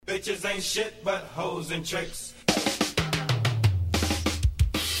Bitches ain't shit but hoes and tricks.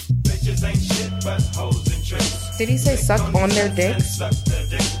 Bitches ain't shit but hoes and tricks. Did he say suck on their dicks?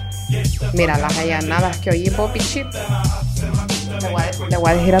 Mira, las allanadas que oí, Popichito. Le voy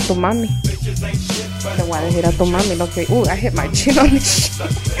a decir a tu mami. Le voy a decir a tu mami lo que... Ooh, I hit my chin on this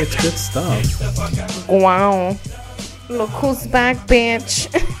shit. It's good stuff. Wow. Look who's back, bitch.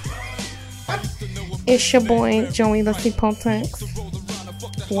 It's your boy, Joey the Cipotx.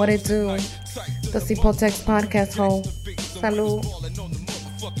 What it do? The Cipotx Podcast hole. Salud.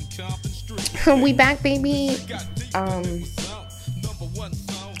 We back, baby.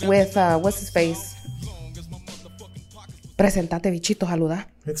 With, what's his face? Presentate, bichito, saluda.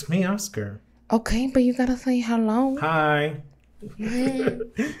 It's me, Oscar. Okay, but you gotta say hello. Hi.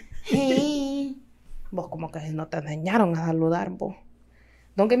 Hey. Vos como que no te enseñaron a saludar, bo.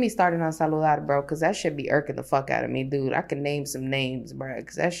 Don't get me started on saludar, bro, because that shit be irking the fuck out of me, dude. I can name some names, bro,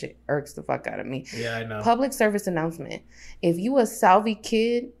 because that shit irks the fuck out of me. Yeah, I know. Public service announcement. If you a Salvi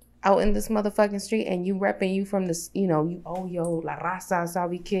kid out in this motherfucking street and you repping you from this, you know, you, oh, yo, La Raza,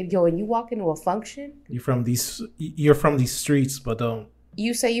 Salvi kid, yo, and you walk into a function. You're from these streets, but don't.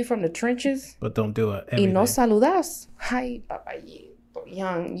 You say you from the trenches. But don't do it. Y no saludas. Hi, papayito.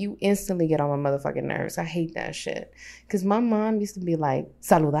 Young, you instantly get on my motherfucking nerves. I hate that shit. Because my mom used to be like,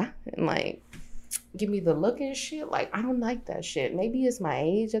 saluda. And like, give me the look and shit. Like, I don't like that shit. Maybe it's my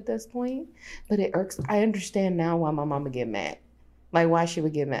age at this point. But it irks. I understand now why my mama get mad. Like, why she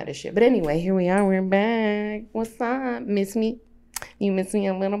would get mad at shit. But anyway, here we are. We're back. What's up? Miss me? You miss me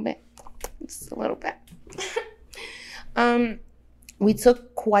a little bit? Just a little bit. We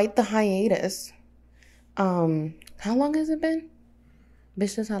took quite the hiatus. How long has it been?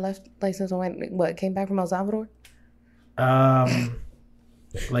 Bitch, since I left, like, since I went, what, came back from El Salvador?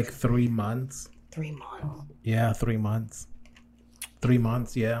 Like 3 months. 3 months. Yeah, 3 months. 3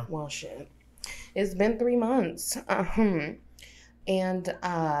 months, yeah. Well, shit. It's been 3 months. And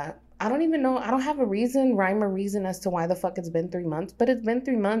I don't even know. I don't have a rhyme or reason as to why the fuck it's been 3 months. But it's been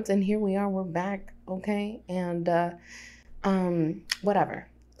 3 months, and here we are. We're back, okay? And whatever.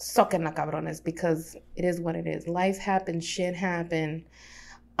 Soquen la cabrones, because it is what it is. Life happened. Shit happened.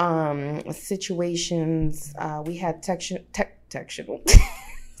 Situations. We had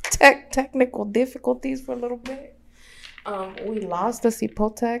technical difficulties for a little bit. We lost the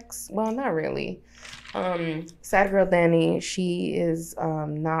Cipotx. Well, not really. Sad girl Danny, she is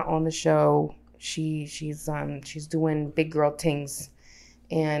not on the show. She's doing big girl things,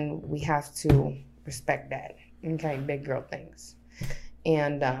 and we have to respect that. Okay, big girl things.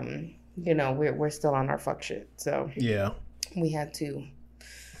 And you know, we're still on our fuck shit. So yeah, we had to,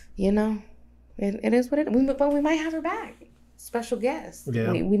 you know, it is what it is. But we might have her back. Special guest.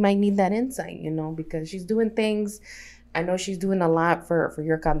 Yeah. We might need that insight, you know, because she's doing things. I know she's doing a lot for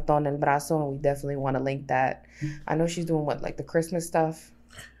your Canton El Brazo, and we definitely want to link that. I know she's doing what, like the Christmas stuff?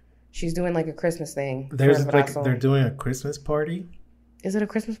 She's doing like a Christmas thing. There's like, they're doing a Christmas party. Is it a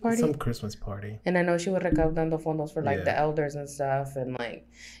Christmas party? Some Christmas party. And I know she was recaudando fondos for like the elders and stuff. And like,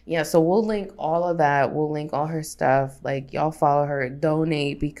 yeah, so we'll link all of that. We'll link all her stuff. Like, y'all follow her,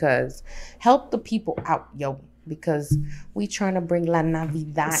 donate, because help the people out, yo. Because we trying to bring La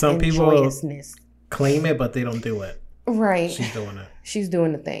Navidad Some and people joyousness. Claim it, but they don't do it. Right. She's doing it. She's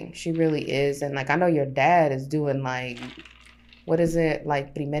doing the thing. She really is. And like, I know your dad is doing like, what is it?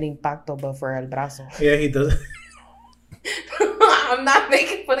 Like Primer Impacto, but for El Brazo. Yeah, he does. I'm not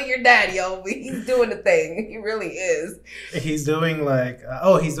making fun of your dad, yo, but he's doing the thing. He really is. He's doing like,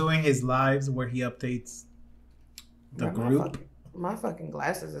 he's doing his lives where he updates the group. My fucking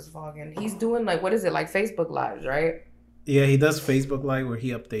glasses is fogging. He's doing like, what is it? Like Facebook lives, right? Yeah, he does Facebook Live where he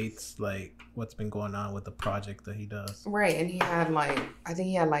updates like what's been going on with the project that he does. Right, and he had like, I think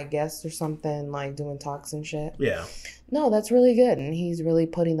he had like guests or something, like doing talks and shit. Yeah. No, that's really good. And he's really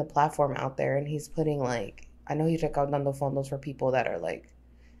putting the platform out there, and he's putting like, I know he's recaudando fondos for people that are like,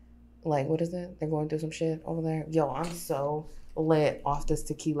 what is it? They're going through some shit over there. Yo, I'm so lit off this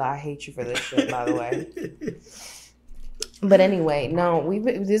tequila. I hate you for this shit, by the way. But anyway, no,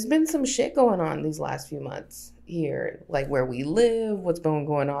 there's been some shit going on these last few months here, like where we live, what's been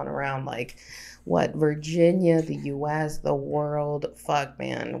going on around, like, what, Virginia, the U.S., the world. Fuck,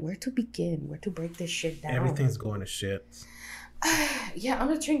 man. Where to begin? Where to break this shit down? Everything's going to shit. Yeah, I'm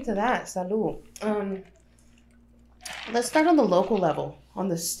gonna drink to that. Salud. Let's start on the local level, on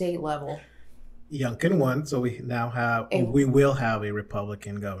the state level. Youngkin won, so we will have a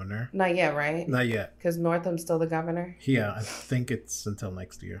Republican governor. Not yet, right? Not yet. Because Northam's still the governor? Yeah, I think it's until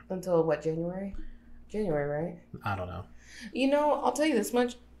next year. Until what, January? January, right? I don't know. You know, I'll tell you this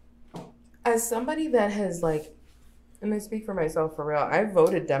much. As somebody that has, like, And I speak for myself for real. I've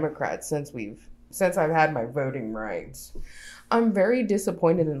voted Democrat since I've had my voting rights. I'm very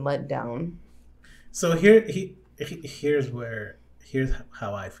disappointed and let down. So here's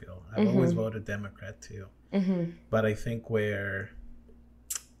how I feel. I've always voted Democrat too. Mm-hmm. But I think where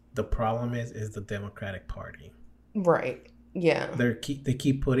the problem is the Democratic Party. Right. Yeah. They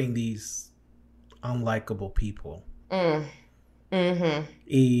keep putting these unlikable people. Mm-hmm.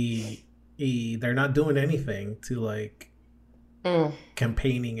 They're not doing anything to like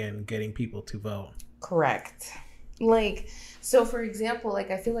campaigning and getting people to vote. Correct. Like, so for example,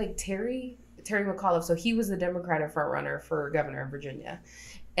 like I feel like Terry McAuliffe, so he was the Democratic front runner for governor of Virginia.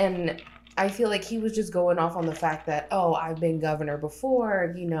 And I feel like he was just going off on the fact that, oh, I've been governor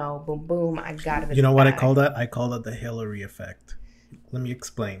before, you know, boom, boom, I got it. You know what I call that? I call it the Hillary effect. Let me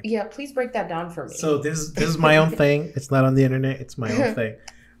explain. Yeah, please break that down for me. So this is my own thing. It's not on the internet. It's my own thing.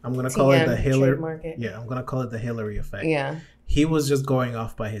 I'm gonna call it the Hillary. Yeah, I'm gonna call it the Hillary effect. Yeah. He was just going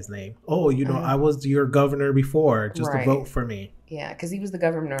off by his name. Oh, you know, I was your governor before. Just to vote for me. Yeah, because he was the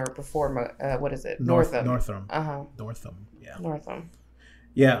governor before. What is it? Northam. Northam. Yeah. Northam.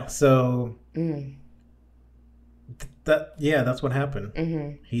 Yeah. So that's what happened.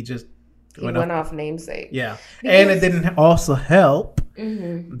 Mm-hmm. He went off namesake. Yeah, because... and it didn't also help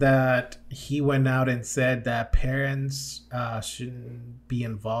that he went out and said that parents shouldn't be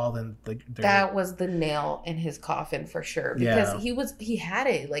involved in That was the nail in his coffin for sure, because he had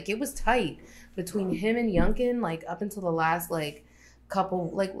it, like it was tight between him and Youngkin, like up until the last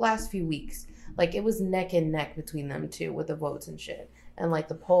last few weeks, like it was neck and neck between them two with the votes and shit, and like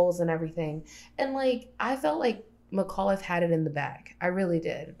the polls and everything, and like I felt like McAuliffe had it in the bag. I really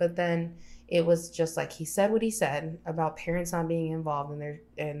did. But then it was just like he said what he said about parents not being involved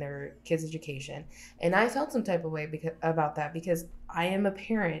in their kids' education. And I felt some type of way about that because I am a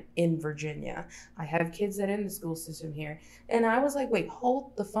parent in Virginia. I have kids that are in the school system here. And I was like, wait,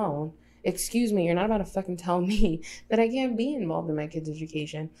 hold the phone. Excuse me, you're not about to fucking tell me that I can't be involved in my kids'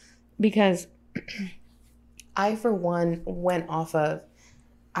 education. Because I, for one, went off of,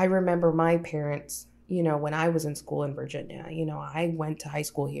 I remember my parents, you know, when I was in school in Virginia, you know, I went to high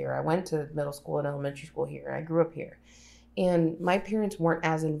school here. I went to middle school and elementary school here. I grew up here. And my parents weren't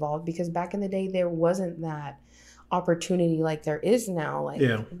as involved because back in the day, there wasn't that opportunity like there is now, like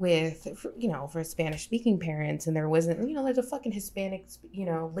with, you know, for Spanish speaking parents. And there wasn't, you know, there's a fucking Hispanic, you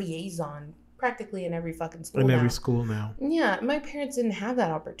know, liaison practically in every fucking school every school now. Yeah. My parents didn't have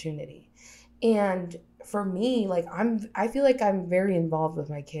that opportunity. And for me, like I feel like I'm very involved with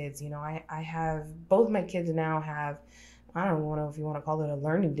my kids. You know, I have both my kids now have, I don't know if you want to call it a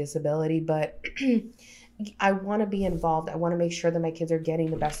learning disability, but I want to be involved. I want to make sure that my kids are getting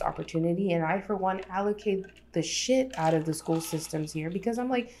the best opportunity. And I, for one, allocate the shit out of the school systems here because I'm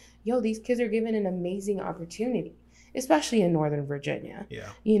like, yo, these kids are given an amazing opportunity, especially in Northern Virginia. Yeah.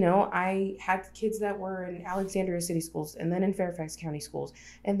 You know, I had kids that were in Alexandria City schools and then in Fairfax County schools,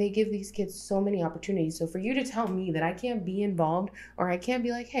 and they give these kids so many opportunities. So for you to tell me that I can't be involved or I can't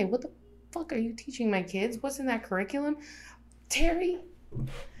be like, hey, what the fuck are you teaching my kids? What's in that curriculum? Terry,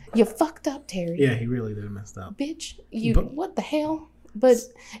 you fucked up, Terry. Yeah, he really did mess up. Bitch, what the hell? But,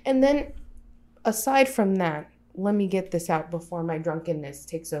 and then aside from that, let me get this out before my drunkenness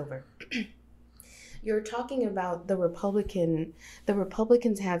takes over. You're talking about the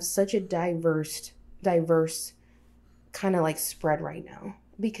Republicans have such a diverse kind of like spread right now.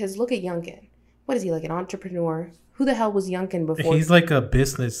 Because look at Youngkin. What is he, like an entrepreneur? Who the hell was Youngkin before? He's like a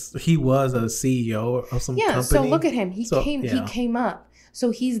business. He was a CEO of some company. Yeah, so look at him. He came up.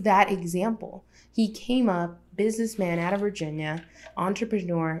 So he's that example. He came up, businessman out of Virginia,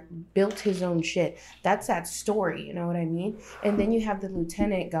 entrepreneur, built his own shit. That's that story, you know what I mean? And then you have the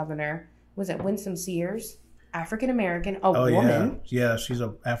lieutenant governor, was it Winsome Sears? African American, woman. Yeah, she's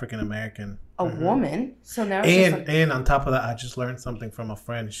an African American. A woman. So now and on top of that, I just learned something from a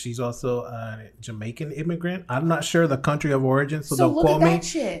friend. She's also a Jamaican immigrant. I'm not sure the country of origin, so don't quote me.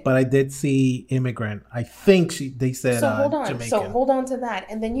 Shit. But I did see immigrant. I think they said so hold on. Jamaican. So hold on to that.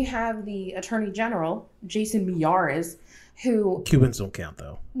 And then you have the Attorney General, Jason Miyares, who... Cubans don't count,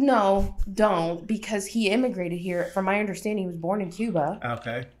 though. No, don't, because he immigrated here. From my understanding, he was born in Cuba.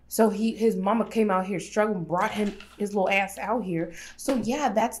 Okay. So his mama came out here struggling, brought his little ass out here. So yeah,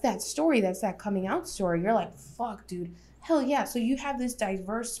 that's that story. That's that coming out story. You're like, fuck, dude. Hell yeah. So you have this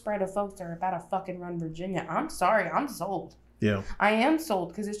diverse spread of folks that are about to fucking run Virginia. I'm sorry. I'm sold. Yeah. I am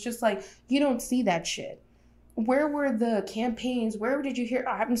sold because it's just like, you don't see that shit. Where were the campaigns? Where did you hear?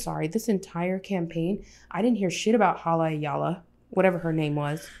 I'm sorry. This entire campaign, I didn't hear shit about Hala Ayala, whatever her name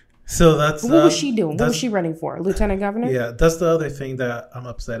was. So that's what was she doing? What was she running for? Lieutenant governor? Yeah, that's the other thing that I'm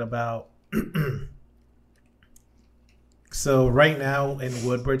upset about. So right now in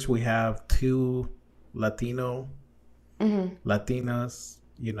Woodbridge, we have 2 Latinas,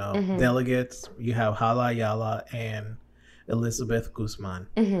 delegates. You have Hala Ayala and Elizabeth Guzman.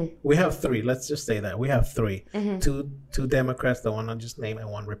 We have 3. Let's just say that we have 3. Two Democrats, the one I just named,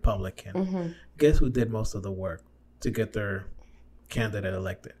 and 1 Republican. Guess who did most of the work to get their candidate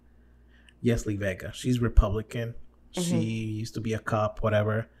elected? Yesli Vega. She's Republican. She used to be a cop,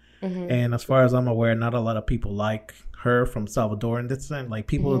 whatever. And as far as I'm aware, not a lot of people like her from Salvadoran descent. Like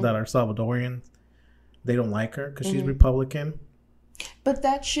people that are Salvadorians, they don't like her because she's Republican. But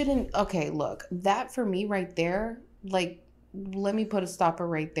that shouldn't. Okay, look, that for me right there, like, let me put a stopper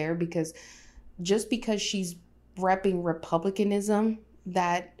right there, because just because she's repping Republicanism,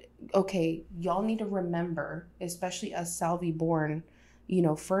 that, okay, y'all need to remember, especially us Salvi born,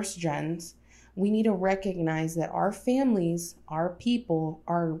 first gens, we need to recognize that our families, our people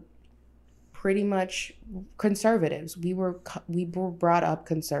are pretty much conservatives. We were brought up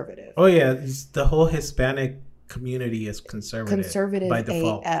conservative. Oh yeah, the whole Hispanic community is conservative by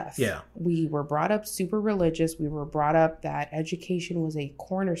default. AF. Yeah, we were brought up super religious. We were brought up that education was a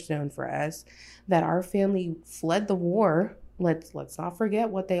cornerstone for us. That our family fled the war. Let's not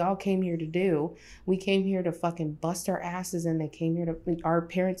forget what they all came here to do. We came here to fucking bust our asses, and our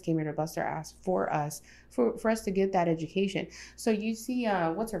parents came here to bust our ass for us, for us to get that education. So you see,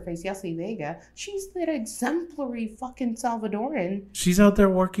 what's her face, Yesli Vega? She's that exemplary fucking Salvadoran. She's out there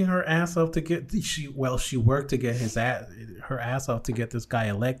working her ass off to get she worked to get her ass off to get this guy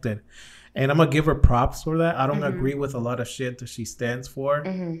elected, and I'm gonna give her props for that. I don't agree with a lot of shit that she stands for,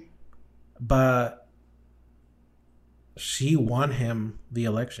 but she won him the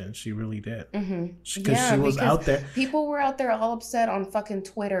election. She really did. Because she was out there. People were out there all upset on fucking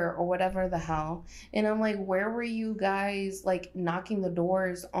Twitter or whatever the hell. And I'm like, where were you guys, like, knocking the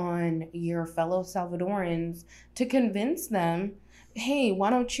doors on your fellow Salvadorans to convince them, hey, why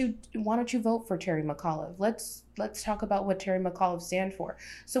don't you vote for Terry McAuliffe? Let's talk about what Terry McAuliffe stands for.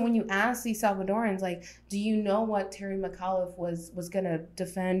 So when you ask these Salvadorans, like, do you know what Terry McAuliffe was going to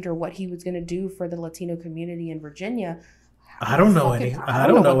defend, or what he was going to do for the Latino community in Virginia? I don't know anything. I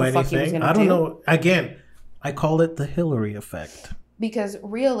don't know anything. I don't know. Again, I call it the Hillary effect. Because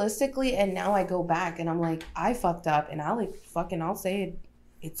realistically, and now I go back and I'm like, I fucked up, and I'll say it.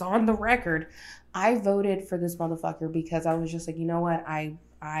 It's on the record. I voted for this motherfucker because I was just like, you know what? I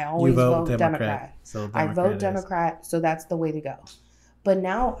always vote Democrat. So I vote Democrat, so that's the way to go. But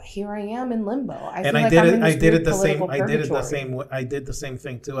now here I am in limbo. I did the same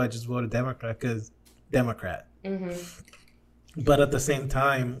thing too. I just voted Democrat because Democrat. But at the same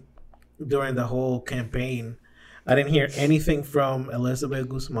time, during the whole campaign, I didn't hear anything from Elizabeth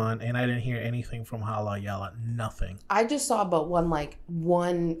Guzman, and I didn't hear anything from Hala Ayala. Nothing. I just saw but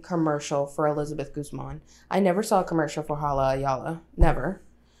one commercial for Elizabeth Guzman. I never saw a commercial for Hala Ayala. Never.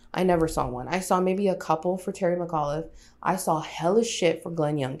 I never saw one. I saw maybe a couple for Terry McAuliffe. I saw hella shit for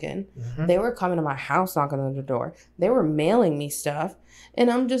Glenn Youngkin. They were coming to my house, knocking on the door. They were mailing me stuff. And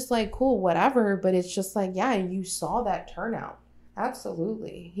I'm just like, cool, whatever. But it's just like, yeah, you saw that turnout.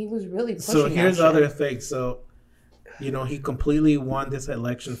 Absolutely. He was really pushing. So here's the other thing. So, he completely won this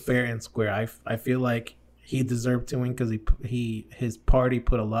election fair and square. I feel like he deserved to win because his party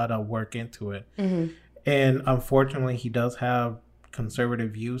put a lot of work into it. And unfortunately, he does have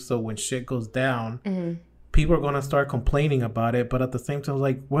conservative views. So when shit goes down, people are going to start complaining about it. But at the same time,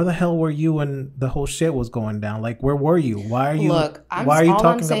 like, where the hell were you when the whole shit was going down? Like, where were you? Why are you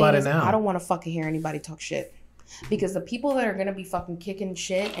talking about it now? I don't want to fucking hear anybody talk shit. Because the people that are going to be fucking kicking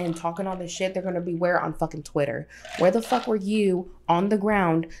shit and talking all this shit, they're going to be on fucking Twitter. Where the fuck were you on the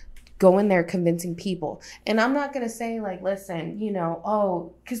ground going there convincing people? And I'm not going to say, like, listen,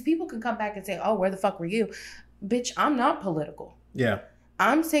 because people can come back and say, oh, where the fuck were you? Bitch, I'm not political. Yeah.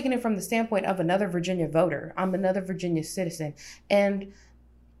 I'm taking it from the standpoint of another Virginia voter. I'm another Virginia citizen. And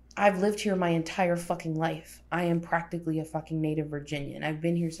I've lived here my entire fucking life. I am practically a fucking native Virginian. I've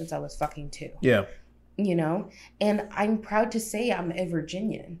been here since I was fucking 2. Yeah. And I'm proud to say I'm a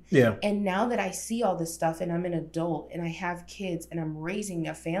Virginian. Yeah. And now that I see all this stuff and I'm an adult and I have kids and I'm raising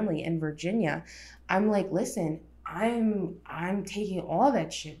a family in Virginia, I'm like, listen, I'm taking all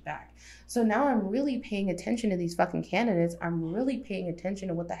that shit back. So now I'm really paying attention to these fucking candidates. I'm really paying attention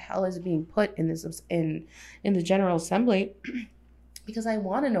to what the hell is being put in this in the General Assembly because I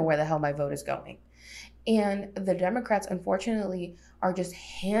want to know where the hell my vote is going. And the Democrats, unfortunately, are just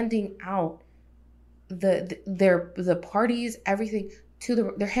handing out the parties, everything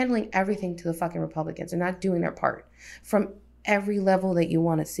they're handling everything to the fucking Republicans. They're not doing their part from every level that you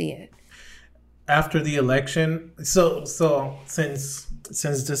want to see it. After the election, so since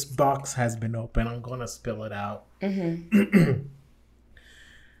since this box has been open, I'm going to spill it out. Mm-hmm.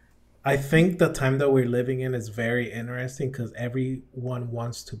 I think the time that we're living in is very interesting because everyone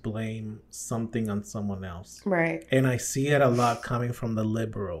wants to blame something on someone else. Right. And I see it a lot coming from the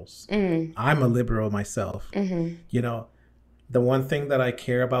liberals. I'm a liberal myself. Mm-hmm. You know, the one thing that I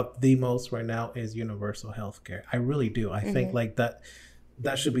care about the most right now is universal health care. I really do. I think like that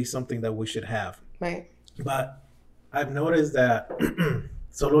should be something that we should have. Right. But I've noticed that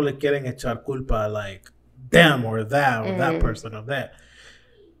solo le quieren echar culpa like them or that person or that.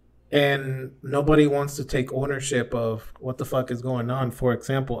 And nobody wants to take ownership of what the fuck is going on. For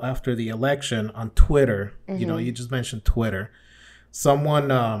example, after the election on Twitter, you know, you just mentioned Twitter. Someone...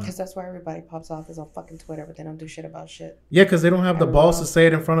 Because that's where everybody pops off is on fucking Twitter, but they don't do shit about shit. Yeah, because they don't have the balls to say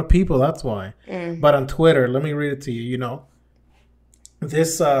it in front of people. That's why. But on Twitter, let me read it to you. You know,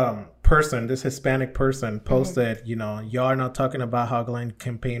 this person, this Hispanic person posted, you know, y'all are not talking about how Glenn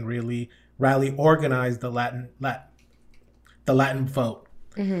campaign really organized the Latin vote.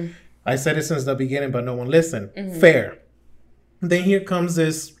 I said it since the beginning, but no one listened. Fair. Then here comes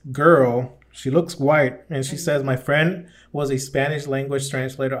this girl. She looks white, and she says, my friend was a Spanish language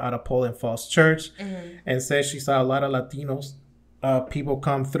translator out of Poland Falls Church, and says she saw a lot of Latinos people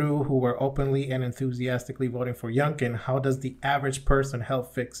come through who were openly and enthusiastically voting for Youngkin. How does the average person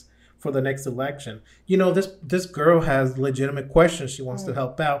help fix for the next election? You know, this girl has legitimate questions. She wants to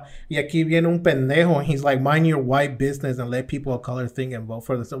help out. Y aquí viene un pendejo and he's like, mind your white business and let people of color think and vote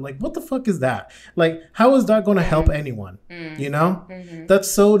for this. I'm like, what the fuck is that? Like, how is that going to help anyone? You know?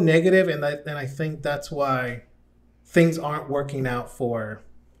 That's so negative, and I think that's why things aren't working out for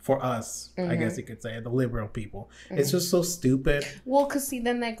us, I guess you could say, the liberal people. It's just so stupid. Well, because see,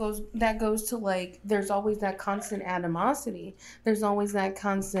 then that goes to like, there's always that constant animosity. There's always that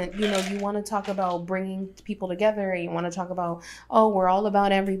constant, you know, you want to talk about bringing people together, and you want to talk about, oh, we're all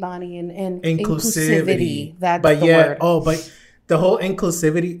about everybody and inclusivity. That's the word. But the whole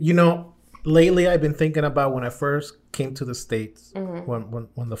inclusivity, you know, lately I've been thinking about when I first came to the States, when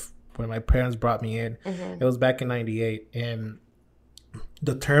my parents brought me in. It was back in 98, and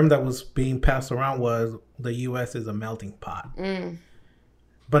the term that was being passed around was the U.S. is a melting pot.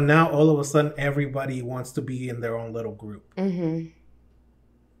 But now all of a sudden everybody wants to be in their own little group.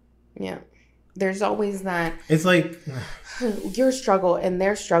 Yeah. There's always that. It's like your struggle and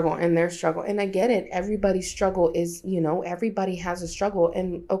their struggle and their struggle. And I get it. Everybody's struggle is, you know, everybody has a struggle.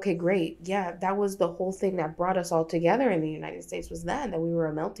 And okay, great. Yeah, that was the whole thing that brought us all together in the United States, was that we were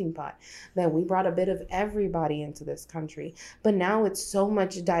a melting pot, that we brought a bit of everybody into this country. But now it's so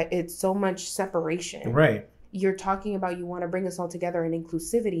much separation. Right. You're talking about you want to bring us all together in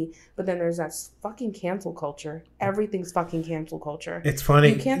inclusivity, but then there's that fucking cancel culture. Everything's fucking cancel culture. It's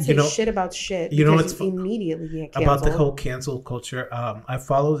funny. You can't say shit about shit. You know, it's immediately get canceled. About the whole cancel culture. I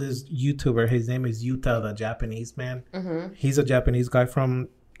follow this YouTuber. His name is Yuta, the Japanese man. He's a Japanese guy from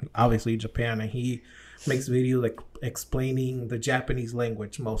obviously Japan, and he makes videos like explaining the Japanese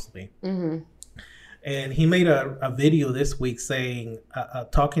language mostly. And he made a video this week saying,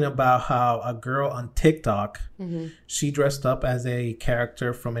 talking about how a girl on TikTok, she dressed up as a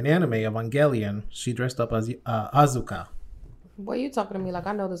character from an anime, Evangelion. She dressed up as Asuka. What are you talking to me like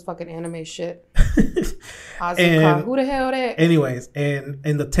I know this fucking anime shit? Asuka, who the hell that? Anyways, and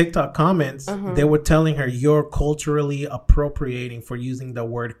in the TikTok comments, they were telling her, you're culturally appropriating for using the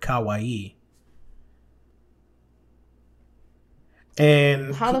word kawaii.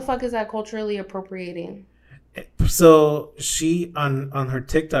 And how the fuck is that culturally appropriating? So she on her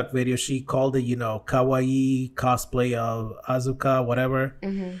TikTok video, she called it, you know, kawaii cosplay of Asuka, whatever.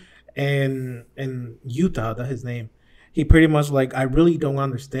 And Yuta, that's his name. He pretty much like, I really don't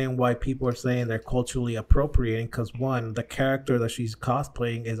understand why people are saying they're culturally appropriating, because one, the character that she's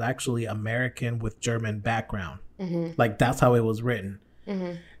cosplaying is actually American with German background. Like that's how it was written.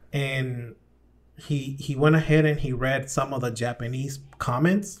 And he went ahead and he read some of the Japanese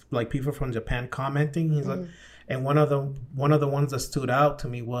comments, like people from Japan commenting. He's like, and one of the ones that stood out to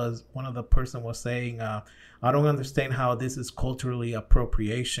me was one of the person was saying, I don't understand how this is culturally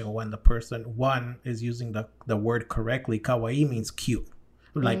appropriation when the person one is using the word correctly. Kawaii means cute,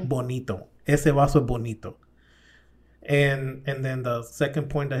 like bonito. Ese vaso es bonito. And then the second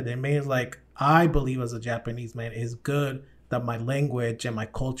point that they made is like, I believe as a Japanese man, it's good that my language and my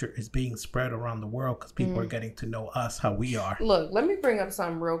culture is being spread around the world because people are getting to know us, how we are. Look, let me bring up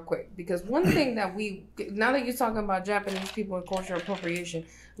something real quick, because one thing that now that you're talking about Japanese people and cultural appropriation,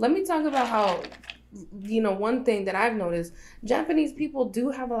 let me talk about how one thing that I've noticed, Japanese people do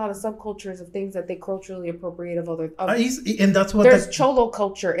have a lot of subcultures of things that they culturally appropriate of other. And that's what there's cholo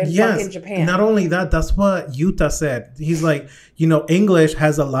culture in fucking Japan. Not only that, that's what Yuta said. He's like, English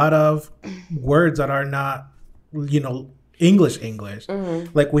has a lot of words that are not, English.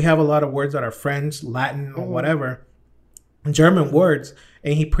 Mm-hmm. Like we have a lot of words that are French, Latin, or whatever, German words.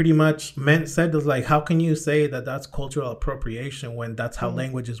 And he pretty much said, like, how can you say that that's cultural appropriation when that's how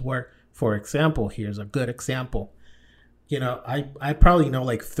languages work? For example, here's a good example. I probably know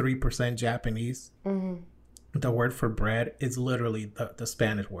like 3% Japanese. Mm-hmm. The word for bread is literally the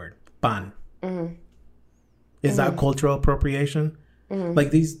Spanish word, pan. Mm-hmm. Is that cultural appropriation? Mm-hmm.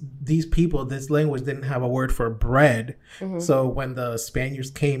 Like these people, this language didn't have a word for bread. Mm-hmm. So when the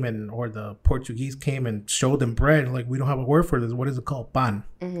Spaniards came or the Portuguese came and showed them bread, like, we don't have a word for this. What is it called? Pan.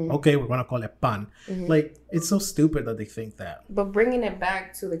 Mm-hmm. Okay, we're going to call it pan. Mm-hmm. Like, it's so stupid that they think that. But bringing it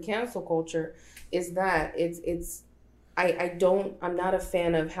back to the cancel culture is that I'm not a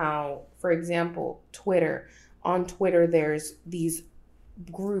fan of how, for example, on Twitter, there's these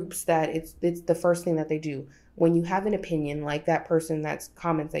groups that it's the first thing that they do. When you have an opinion, like that person that's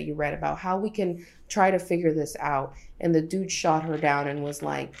comments that you read about how we can try to figure this out, and the dude shot her down and was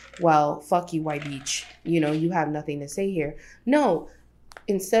like, well, fuck you, white beach. You have nothing to say here. No,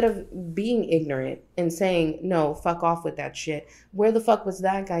 instead of being ignorant and saying, no, fuck off with that shit, where the fuck was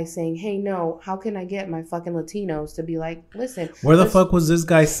that guy saying, hey, no, how can I get my fucking Latinos to be like, listen. Where the fuck was this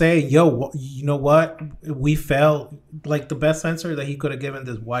guy saying, yo, you know what? We fell. Like, the best answer that he could have given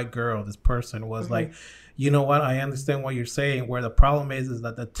this white girl, this person, was like, you know what? I understand what you're saying. Where the problem is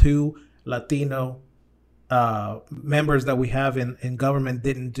that the two Latino members that we have in government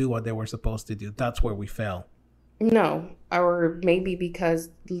didn't do what they were supposed to do. That's where we fell. No, or maybe because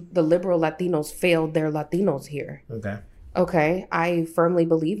the liberal Latinos failed their Latinos here. Okay, I firmly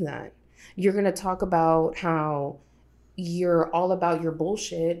believe that. You're going to talk about how you're all about your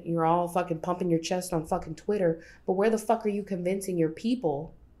bullshit. You're all fucking pumping your chest on fucking Twitter. But where the fuck are you convincing your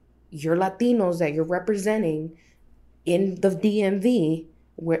people, your Latinos that you're representing in the DMV,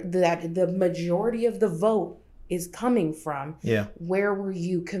 where that the majority of the vote is coming from? Yeah. Where were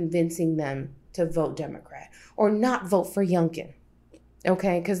you convincing them to vote Democrat or not vote for Youngkin?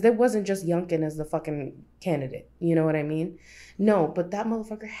 Okay, because there wasn't just Youngkin as the fucking candidate. You know what I mean? No, but that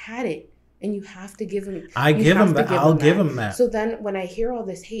motherfucker had it. And you have to give him. I'll give him that. So then when I hear all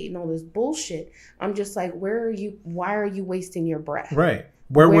this hate and all this bullshit, I'm just like, where are you? Why are you wasting your breath? Right.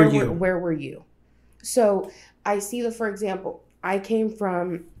 Where were you? Where were you? So I see for example, I came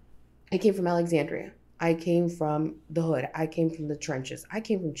from Alexandria. I came from the hood. I came from the trenches. I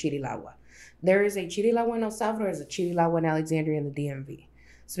came from Chirilagua. There is a Chirilagua in El Salvador. There's a Chirilagua in Alexandria in the DMV,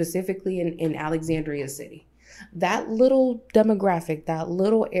 specifically in Alexandria City. That little demographic, that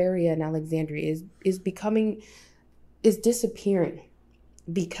little area in Alexandria is disappearing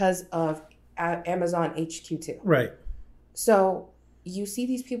because of Amazon HQ2. Right. So you see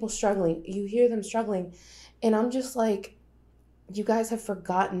these people struggling, you hear them struggling, and I'm just like, you guys have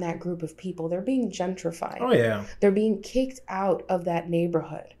forgotten that group of people. They're being gentrified. Oh yeah. They're being kicked out of that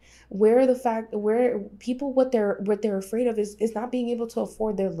neighborhood. Where people what they're afraid of is not being able to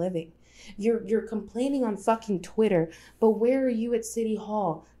afford their living. You're complaining on fucking Twitter, but where are you at City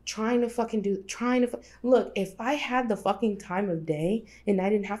Hall look, if I had the fucking time of day and I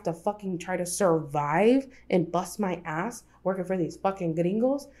didn't have to fucking try to survive and bust my ass working for these fucking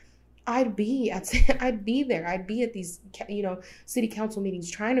gringos, I'd be there. I'd be at these, city council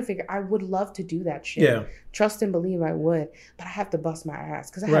meetings trying to figure. I would love to do that shit. Yeah. Trust and believe I would, but I have to bust my ass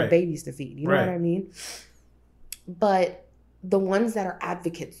because I have babies to feed. You know what I mean? But the ones that are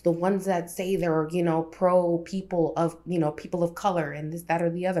advocates, the ones that say they're, pro people of color and this, that, or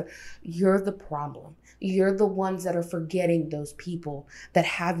the other, you're the problem. You're the ones that are forgetting those people that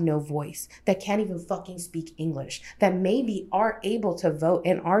have no voice, that can't even fucking speak English, that maybe are able to vote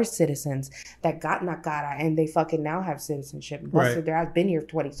and are citizens that got Nakara and they fucking now have citizenship. Busted their ass, been here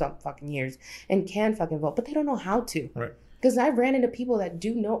 20-something fucking years and can fucking vote, but they don't know how to. Right. Because I've ran into people that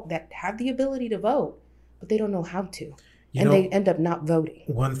do know, that have the ability to vote, but they don't know how to. They end up not voting.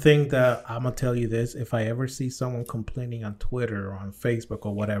 One thing that I'm going to tell you this, if I ever see someone complaining on Twitter or on Facebook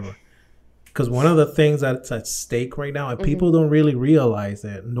or whatever, because one of the things that's at stake right now, and people don't really realize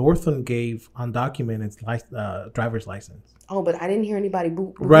it, Northam gave undocumented driver's license. Oh, but I didn't hear anybody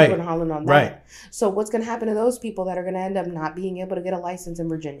and hollering on that. Right. So what's going to happen to those people that are going to end up not being able to get a license in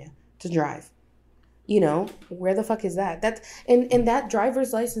Virginia to drive? Where the fuck is that? And that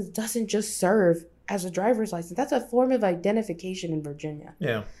driver's license doesn't just serve as a driver's license. That's a form of identification in Virginia.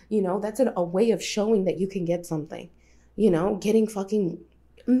 Yeah. That's a way of showing that you can get something. Getting fucking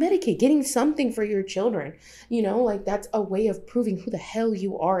Medicaid, getting something for your children. You know, like that's a way of proving who the hell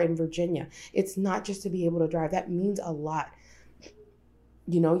you are in Virginia. It's not just to be able to drive. That means a lot.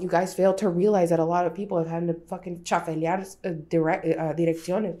 You know, you guys fail to realize that a lot of people have had to fucking chafelear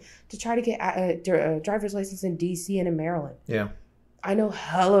direcciones to try to get a driver's license in DC and in Maryland. Yeah. I know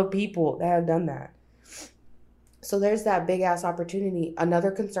hella people that have done that. So there's that big ass opportunity.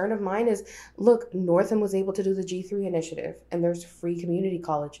 Another concern of mine is, look, Northam was able to do the G3 initiative and there's free community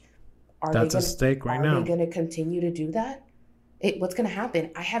college. That's a stake right now. Are they going to continue to do that? What's going to happen?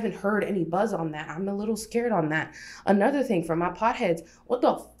 I haven't heard any buzz on that. I'm a little scared on that. Another thing for my potheads, what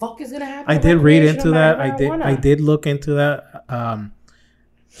the fuck is going to happen? I did read into that. I did look into that.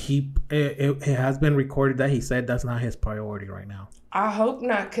 It has been recorded that he said that's not his priority right now. I hope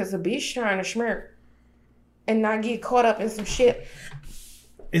not, because the bitch trying to schmirk and not get caught up in some shit.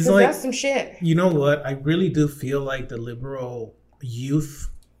 It's like, that's some shit. You know what? I really do feel like the liberal youth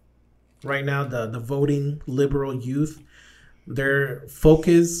right now, the voting liberal youth, their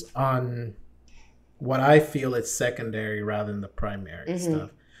focus on what I feel is secondary rather than the primary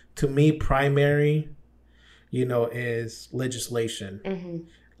stuff. To me, primary, you know, is legislation,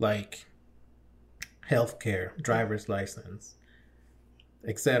 like healthcare, driver's license,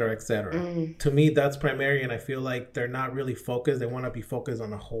 et cetera, et cetera. To me, that's primary, and I feel like they're not really focused. They want to be focused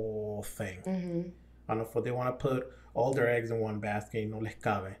on the whole thing. They want to put all their eggs in one basket, no les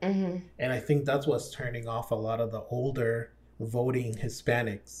cabe. And I think that's what's turning off a lot of the older voting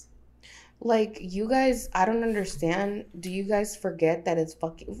Hispanics. Like, you guys, I don't understand. Do you guys forget that it's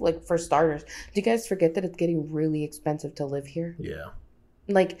fucking, like, for starters, do you guys forget that it's getting really expensive to live here? Yeah.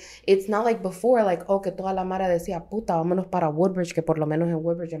 Like, it's not like before, like, oh, que toda la mara decía, puta, vámonos para Woodbridge, que por lo menos en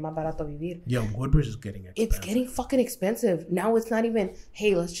Woodbridge es más barato vivir. Yeah, Woodbridge is getting expensive. It's getting fucking expensive. Now it's not even,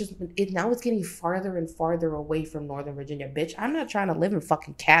 hey, now it's getting farther and farther away from Northern Virginia. Bitch, I'm not trying to live in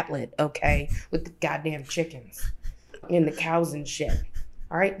fucking Catlett, okay, with the goddamn chickens and the cows and shit.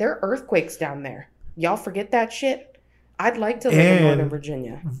 All right? There are earthquakes down there. Y'all forget that shit? I'd like to live in Northern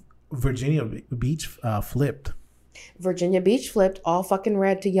Virginia. Virginia Beach flipped. Virginia Beach flipped, all fucking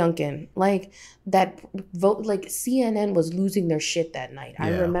red to Yunkin. Like, that vote, like, CNN was losing their shit that night. Yeah. I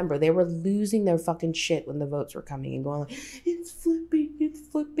remember they were losing their fucking shit when the votes were coming and going like, it's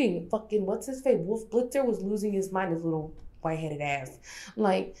flipping. Fucking, what's his face? Wolf Blitzer was losing his mind, his little white-headed ass.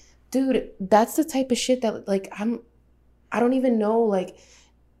 Like, dude, that's the type of shit that, like, I don't even know, like,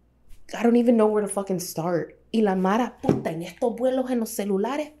 I don't even know where to fucking start. Y la mara, puta, en estos vuelos en los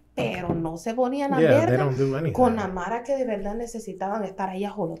celulares, pero no se ponían a verga con la mara que de verdad necesitaban estar ahí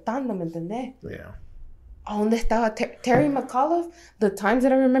ajolotando, ¿me entendés? Yeah. ¿Dónde estaba Terry McAuliffe? The times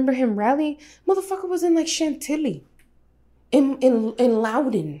that I remember him rallying, motherfucker was in like Chantilly, in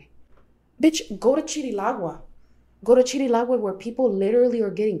Loudoun. Bitch, go to Chirilagua. Go to Chirilagua where people literally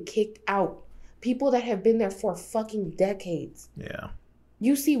are getting kicked out. People that have been there for fucking decades. Yeah.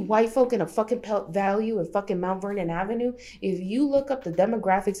 You see white folk in a fucking Value and fucking Mount Vernon Avenue. If you look up the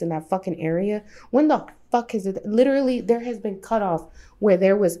demographics in that fucking area, when the fuck is it? Literally, there has been cutoff where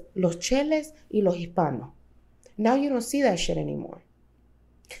there was los cheles y los hispanos. Now you don't see that shit anymore.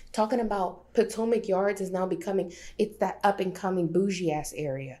 Talking about Potomac Yards is now becoming, it's that up and coming bougie ass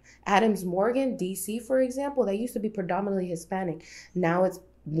area. Adams Morgan, DC, for example, that used to be predominantly Hispanic. Now it's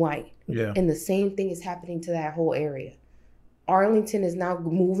white. Yeah. And the same thing is happening to that whole area. Arlington is now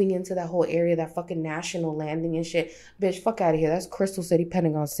moving into that whole area, that fucking National Landing and shit. Bitch, fuck out of here. That's Crystal City,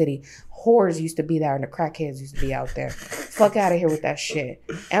 Pentagon City. Whores used to be there and the crackheads used to be out there. Fuck out of here with that shit.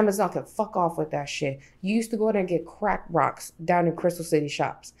 Amazon can fuck off with that shit. You used to go there and get crack rocks down in Crystal City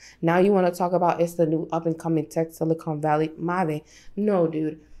shops. Now you want to talk about it's the new up and coming tech Silicon Valley. Mave. No,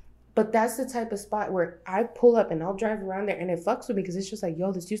 dude. But that's the type of spot where I pull up and I'll drive around there and it fucks with me because it's just like,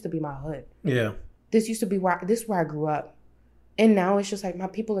 yo, this used to be my hood. Yeah. This used to be where I grew up. And now it's just like my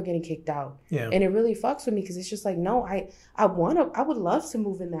people are getting kicked out. Yeah. And it really fucks with me because it's just like, no, I would love to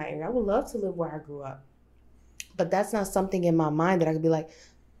move in that area. I would love to live where I grew up. But that's not something in my mind that I could be like,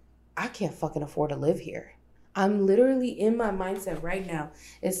 I can't fucking afford to live here. I'm literally in my mindset right now.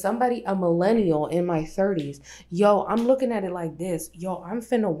 Is somebody a millennial in my 30s? Yo, I'm looking at it like this. Yo, I'm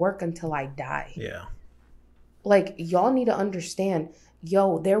finna work until I die. Yeah. Like, y'all need to understand,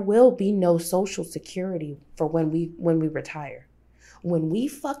 yo, there will be no social security for when we retire. When we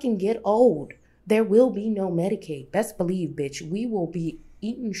fucking get old, there will be no Medicaid. Best believe, bitch, we will be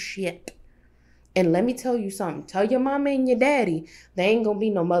eating shit. And let me tell you something. Tell your mama and your daddy, there ain't gonna be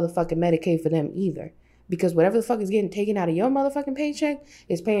no motherfucking Medicaid for them either. Because whatever the fuck is getting taken out of your motherfucking paycheck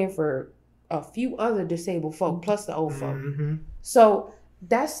is paying for a few other disabled folk plus the old folk. Mm-hmm. So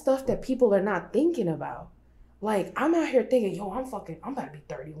that's stuff that people are not thinking about. Like, I'm out here thinking, yo, I'm about to be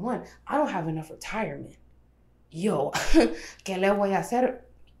 31. I don't have enough retirement. Yo, ¿qué le voy a hacer?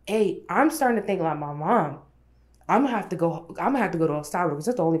 Hey, I'm starting to think like my mom. I'm gonna have to go to El Salvador because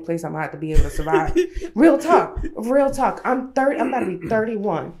that's the only place I'm gonna have to be able to survive. Real talk. I'm about to be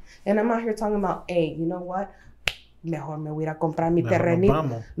 31, and I'm out here talking about, hey, you know what? Mejor me voy a comprar mi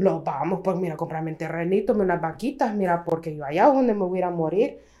terrenito. Lo vamos, pues mira, comprar mi terrenito, unas vaquitas, mira, porque yo allá donde me voy a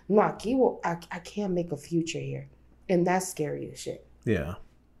morir. No, aquí, I can't make a future here, and that's scary as shit. Yeah.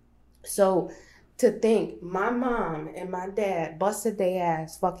 So, to think my mom and my dad busted their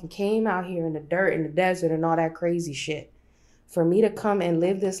ass, fucking came out here in the dirt, in the desert, and all that crazy shit. For me to come and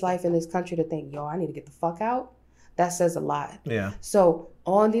live this life in this country to think, yo, I need to get the fuck out, that says a lot. Yeah. So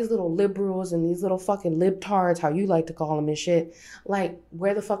all these little liberals and these little fucking libtards, how you like to call them and shit, like,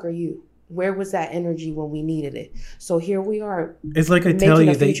 where the fuck are you? Where was that energy when we needed it? So here we are. It's like I tell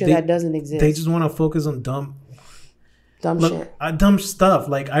you, that doesn't exist. They just want to focus on dumb shit. Dumb stuff.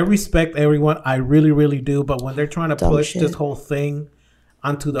 Like, I respect everyone, I really, really do. But when they're trying to push this whole thing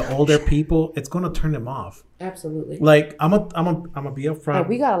onto the older people, it's gonna turn them off. Absolutely. Like, I'm a be upfront. Like,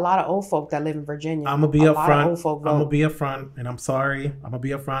 we got a lot of old folk that live in Virginia. I'm gonna be upfront, and I'm sorry. I'm gonna be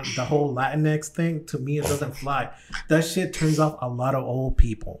upfront. The whole Latinx thing, to me, it doesn't fly. That shit turns off a lot of old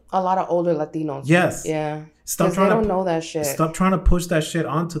people. A lot of older Latinos. Yes. Yeah. Stop trying they don't know that shit. Stop trying to push that shit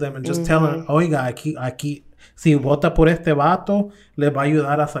onto them and just tell them, oiga, aquí, si vota por este vato, le va a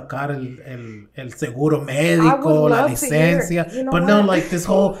ayudar a sacar el seguro médico, la licencia. You know, but no, like this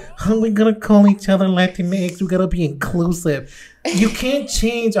whole, we're gonna call each other Latinx, we gotta be inclusive. You can't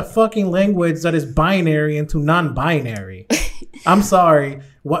change a fucking language that is binary into non-binary. I'm sorry.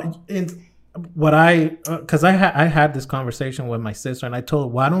 Because I had this conversation with my sister, and I told her,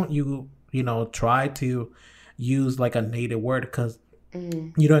 why don't you try to use like a native word? Because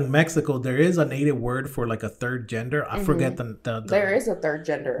in Mexico there is a native word for like a third gender. I forget the there is a third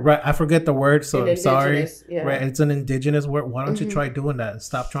gender, right? I forget the word, so I'm sorry. Yeah. Right, it's an indigenous word. Why don't you try doing that?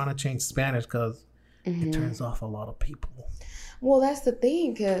 Stop trying to change Spanish, because it turns off a lot of people. Well, that's the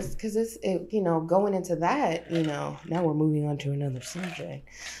thing, because it's going into that, now we're moving on to another subject.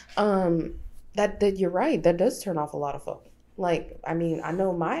 That you're right, that does turn off a lot of folks. Like, I mean, I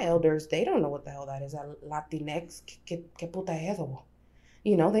know my elders, they don't know what the hell that is. Latinx, que puta es eso?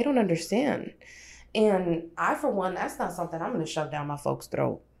 They don't understand. And I, for one, that's not something I'm going to shove down my folks'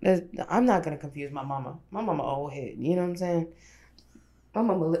 throat. I'm not going to confuse my mama. My mama old head. You know what I'm saying? My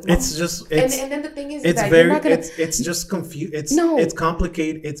mama. And then the thing is, it's just confused. It's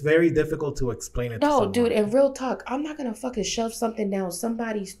complicated. It's very difficult to explain it to someone. Dude, and real talk, I'm not going to fucking shove something down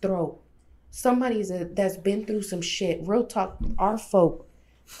somebody's throat. Somebody that's been through some shit. Real talk, our folk,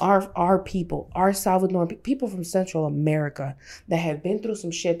 our people, our Salvadoran people from Central America that have been through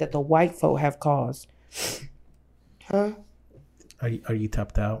some shit that the white folk have caused. Huh? Are you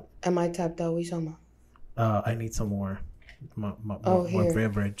tapped out? Am I tapped out? What are you talking about? I need some more. More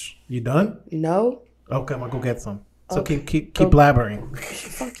beverage. You done? No. Okay, I'm gonna go get some. So okay. keep blabbering.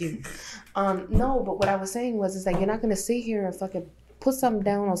 Fuck you. No, but what I was saying is that you're not gonna sit here and fucking put something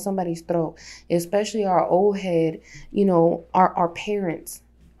down on somebody's throat, especially our old head, our parents,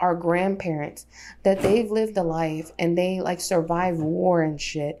 our grandparents, that they've lived a life and they like survived war and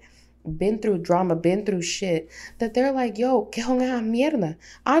shit, been through drama, been through shit, that they're like, yo, que son esas mierda.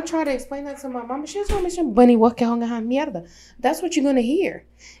 I try to explain that to my mama. She told me, bunny, what que son esas mierda? That's what you're gonna hear.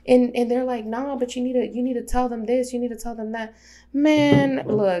 And they're like, nah, but you need to tell them this, you need to tell them that. Man,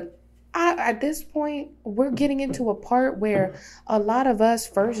 look, at this point, we're getting into a part where a lot of us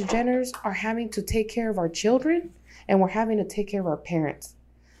first geners are having to take care of our children, and we're having to take care of our parents.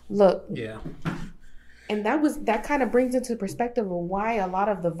 Look. Yeah. And that kind of brings into perspective of why a lot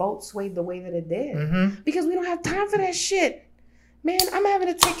of the vote swayed the way that it did. Because we don't have time for that shit. Man, I'm having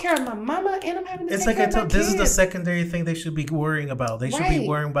to take care of my mama, and I'm having to take care of my kids. This is the secondary thing they should be worrying about. They should be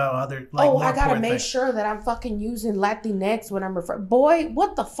worrying about other, I gotta make sure that I'm fucking using Latinx when I'm referring. Boy,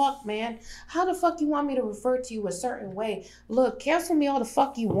 what the fuck, man? How the fuck you want me to refer to you a certain way? Look, cancel me all the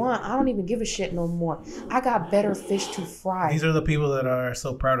fuck you want. I don't even give a shit no more. I got better fish to fry. These are the people that are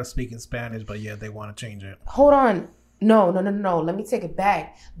so proud of speaking Spanish, but yeah, they want to change it. Hold on. No. Let me take it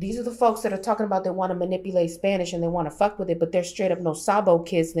back. These are the folks that are talking about they want to manipulate Spanish and they want to fuck with it, but they're straight up no sabo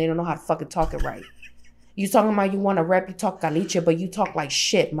kids and they don't know how to fucking talk it right. You talking about you want to rap, you talk caliche, but you talk like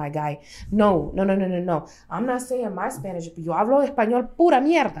shit, my guy. No. I'm not saying my Spanish, but yo hablo español pura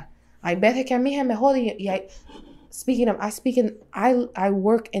mierda. Hay veces que a mí se me jode I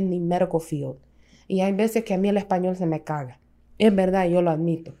work in the medical field. Y hay veces que a mí el español se me caga. Es verdad, yo lo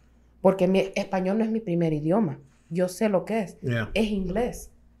admito. Porque mi español no es mi primer idioma. Yo sé lo que es. Yeah. Es inglés.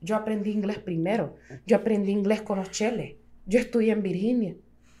 Yo aprendí inglés primero. Yo aprendí inglés con los cheles. Yo estudié en Virginia.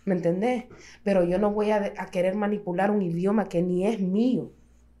 ¿Me entendés? Pero yo no voy a querer manipular un idioma que ni es mío.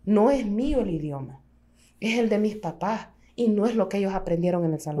 No es mío el idioma. Es el de mis papás. Y no es lo que ellos aprendieron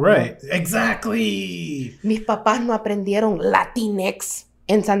en El Salvador. Right. Exactly. Mis papás no aprendieron Latinx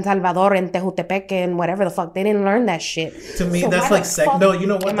in San Salvador, in Tejutepec, and whatever the fuck. They didn't learn that shit. To me, so that's like no. You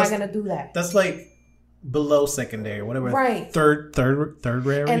know what? Am I gonna do that? That's like below secondary, whatever. Right. Third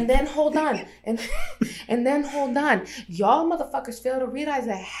grade. And then hold on, and then hold on. Y'all motherfuckers fail to realize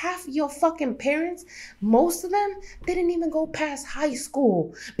that half your fucking parents, most of them, didn't even go past high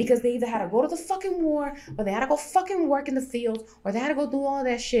school because they either had to go to the fucking war, or they had to go fucking work in the fields, or they had to go do all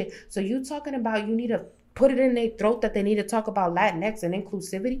that shit. So you talking about you need to put it in their throat that they need to talk about Latinx and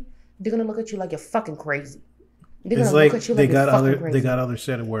inclusivity? They're gonna look at you like you're fucking crazy. It's like they got other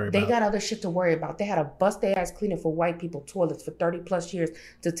shit to worry about. They got other shit to worry about. They had to bust their ass cleaning for white people toilets for 30 plus years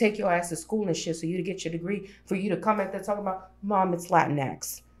to take your ass to school and shit so you to get your degree, for you to come out there talking about, Mom, it's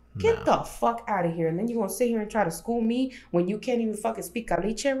Latinx. Get the fuck out of here. And then you're gonna sit here and try to school me when you can't even fucking speak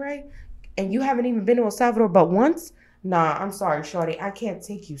Caliche right? And you haven't even been to El Salvador but once? Nah, I'm sorry, shorty. I can't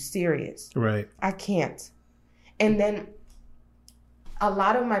take you serious. Right. I can't. And then a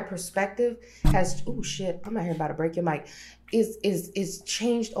lot of my perspective has, oh shit, I'm out here about to break your mic, is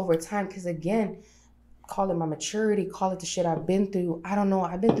changed over time. Because again, call it my maturity, call it the shit I've been through. I don't know.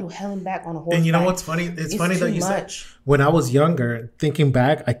 I've been through hell and back on a horse. And you know what's funny? It's funny that you said, when I was younger, thinking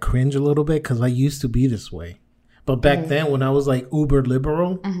back, I cringe a little bit because I used to be this way. But back then, when I was like uber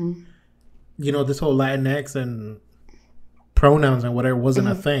liberal, you know, this whole Latinx and pronouns and whatever wasn't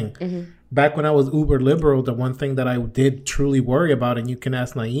a thing. Back when I was uber liberal, the one thing that I did truly worry about, and you can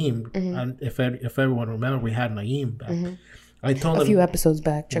ask Naeem, and if everyone remember, we had Naeem back. I told him a few episodes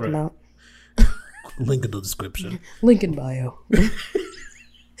back. Check them out. Link in the description. Link in bio.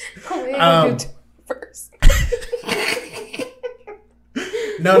 First.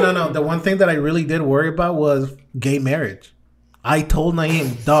 No. The one thing that I really did worry about was gay marriage. I told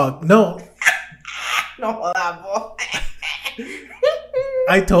Naeem, dog, no. No, boy.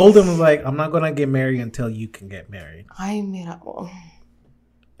 I told him, like, I'm not gonna get married until you can get married. Ay, mira.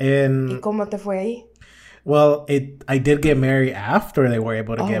 And ¿Y cómo te fue ahí? Well, I did get married after they were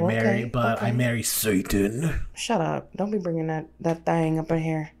able to get married, but I married Satan. Shut up! Don't be bringing that thing up in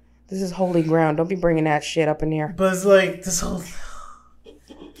here. This is holy ground. Don't be bringing that shit up in here. But it's like this whole.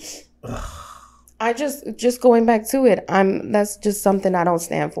 I just going back to it. That's just something I don't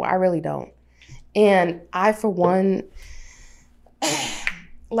stand for. I really don't. And I, for one.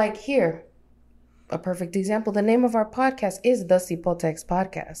 Like here, a perfect example. The name of our podcast is the Cipotx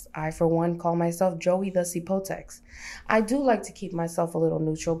Podcast. I, for one, call myself Joey the Cipotx. I do like to keep myself a little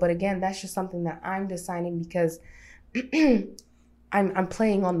neutral, but again, that's just something that I'm deciding because I'm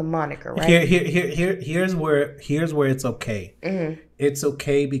playing on the moniker, right? Here's where it's okay. It's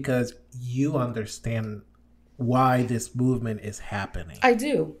okay because you understand why this movement is happening. I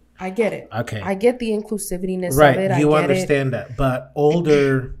do. I get it. Okay. I get the inclusivity-ness of it. You understand that. But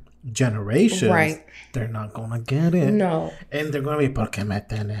older generations, they're not going to get it. No. And they're going to be, ¿por qué me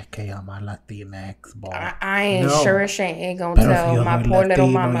tienes que llamar Latinx, boy? I ain't sure as shit ain't going to tell my poor little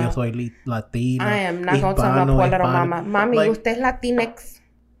mama. Yo soy Latino. I am not going to tell my poor little mama. Mami, like, usted es Latinx.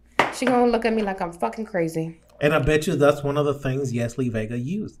 She going to look at me like I'm fucking crazy. And I bet you that's one of the things Yesli Vega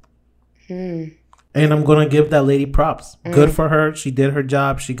used. And I'm going to give that lady props. Good for her. She did her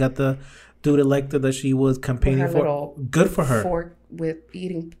job. She got the dude elected that she was campaigning for. Good for her. Fork with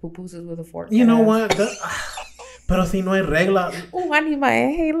eating pupusas with a fork. You know what? Pero si no hay regla. Oh, I need my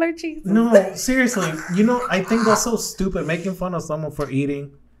inhaler, Jesus. No, seriously. You know, I think that's so stupid. Making fun of someone for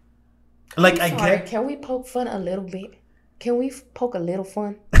eating. Like, I get. Can we poke fun a little bit? Can we poke a little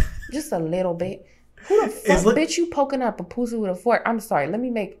fun? Just a little bit. Who the fuck, bitch, you poking up a pussy with a fork? I'm sorry. Let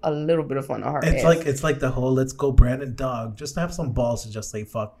me make a little bit of fun of her ass. It's like the whole let's go Brandon dog. Just to have some balls to just say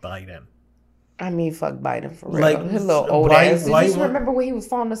fuck Biden. I mean, fuck Biden for real. Like, his little old ass. Did you remember when he was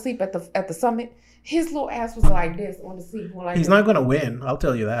falling asleep at the summit? His little ass was like this on the seat. Like he's not going to win. I'll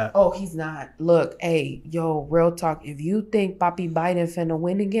tell you that. Oh, he's not. Look, hey, yo, real talk. If you think Papi Biden finna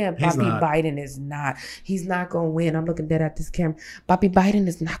win again, Papi Biden is not. He's not going to win. I'm looking dead at this camera. Papi Biden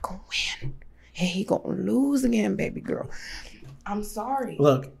is not going to win. And he gonna lose again, baby girl. I'm sorry.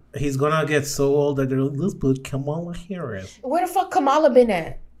 Look, he's gonna get so old that they're like, let's put Kamala Harris. Where the fuck Kamala been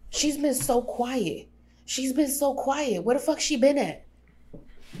at? She's been so quiet. Where the fuck she been at?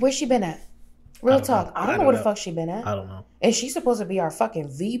 Where's she been at? Real talk. I don't know where the fuck she been at. I don't know. And she's supposed to be our fucking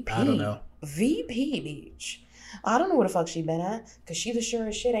VP. I don't know. VP, bitch. I don't know where the fuck she been at. Cause she the sure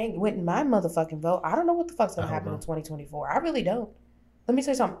as shit ain't went in my motherfucking vote. I don't know what the fuck's gonna happen in 2024. I really don't. Let me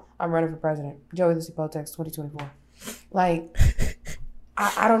say something. I'm running for president. Joey the Cipotx 2024. Like,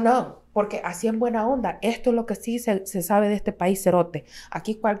 I don't know. Porque así en buena onda, esto es lo que sí se sabe de este país cerote.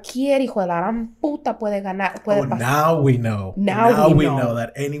 Aquí cualquier hijo de la gran puta puede ganar. Puede pasar. Now we know. Now we know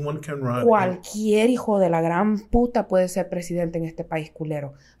that anyone can run. Cualquier hijo de la gran puta puede ser presidente en este país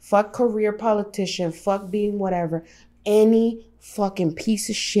culero. Fuck career politician. Fuck being whatever. Any fucking piece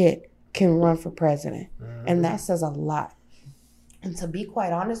of shit can run for president. Mm-hmm. And that says a lot. And to be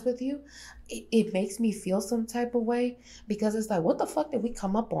quite honest with you, it makes me feel some type of way because it's like, what the fuck did we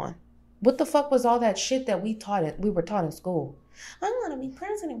come up on? What the fuck was all that shit that we were taught in school? I'm going to be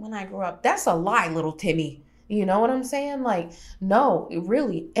president when I grow up. That's a lie, little Timmy. You know what I'm saying? Like, no,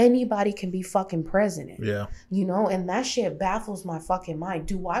 really, anybody can be fucking president. Yeah. You know, and that shit baffles my fucking mind.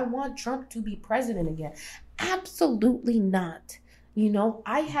 Do I want Trump to be president again? Absolutely not. You know,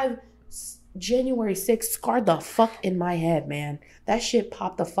 I have January 6th scarred the fuck in my head, man. That shit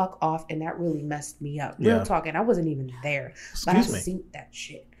popped the fuck off and that really messed me up. Yeah. Real talking, I wasn't even there. But I seen that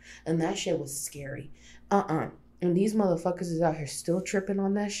shit. And that shit was scary. And these motherfuckers is out here still tripping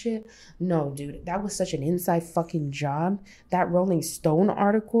on that shit. No, dude, that was such an inside fucking job. That Rolling Stone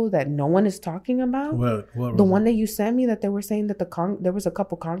article that no one is talking about. What the one that you sent me that they were saying that there was a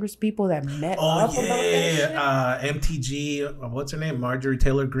couple Congress people that met up about that shit. MTG, what's her name? Marjorie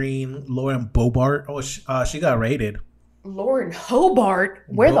Taylor Greene, Lauren Boebert. Oh, she got raided. Lauren Hobart?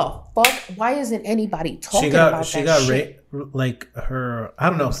 Where the fuck? Why isn't anybody talking about that shit? She got like her, I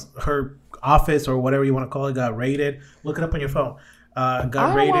don't know, her office or whatever you want to call it got raided. Look it up on your phone. I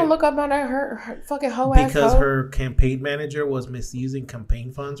don't want to look up on her fucking hoe ass because her campaign manager was misusing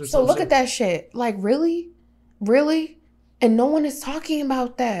campaign funds or something. So look at that shit. Like, really? And no one is talking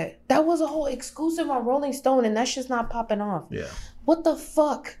about that. That was a whole exclusive on Rolling Stone and that shit's not popping off. Yeah. What the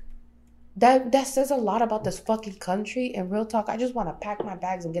fuck? That says a lot about this fucking country. And real talk, I just want to pack my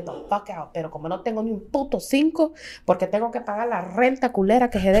bags and get the fuck out. Pero como no tengo ni un puto 5 porque tengo que pagar la renta culera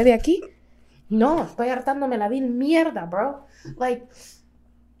que se debe aquí. No, estoy hartándome la vil mierda, bro. Like,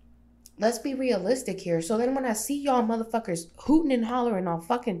 let's be realistic here. So then when I see y'all motherfuckers hooting and hollering on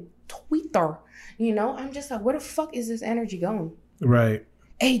fucking Twitter, you know, I'm just like, where the fuck is this energy going? Right.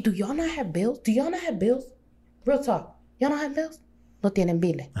 Hey, do y'all not have bills? Real talk. Y'all not have bills? No tienen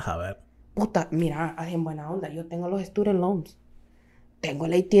biles. A ver. Puta, mira, en buena onda, yo tengo los student loans. Tengo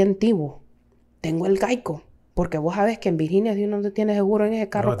el AT&T, tengo el Geico. Porque vos sabés que en Virginia si uno no tiene seguro en ese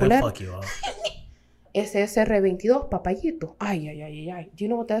carro culero. Ese SR22, papayito. Ay. Do you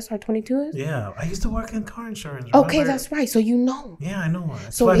know what the SR22 is? Yeah, I used to work in car insurance. Okay, remember? That's right. So you know. Yeah, I know.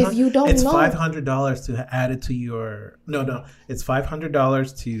 So if you don't it's know. It's $500 to add it to your... No. It's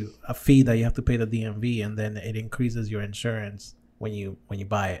 $500 to a fee that you have to pay the DMV, and then it increases your insurance when you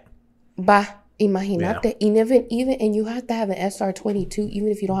buy it. Imagínate. Yeah. Even and you have to have an SR22 even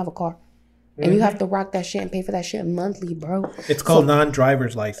if you don't have a car. And you have to rock that shit and pay for that shit monthly, bro. It's called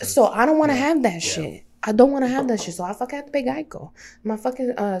non-driver's license. So I don't want to have that shit. I don't want to have that shit. So I fucking have to pay Geico. My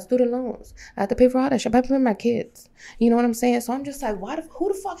fucking student loans. I have to pay for all that shit. I have to pay for my kids. You know what I'm saying? So I'm just like, who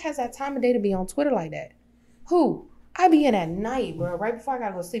the fuck has that time of day to be on Twitter like that? Who? I be in at night, bro. Right before I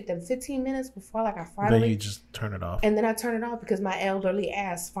gotta go sleep. Then 15 minutes before, like, I finally... Then you just turn it off. And then I turn it off because my elderly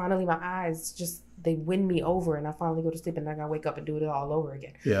ass, finally my eyes just... They win me over and I finally go to sleep and then I gotta wake up and do it all over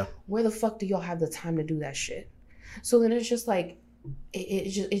again. Yeah. Where the fuck do y'all have the time to do that shit? So then it's just like,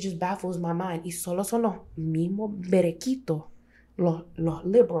 it just baffles my mind. Y solo son los mismos berequitos, los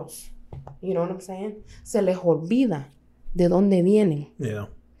liberals. You know what I'm saying? Se les olvida de dónde vienen. Yeah.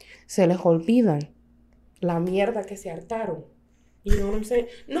 Se les olvidan la mierda que se hartaron. You know what I'm saying?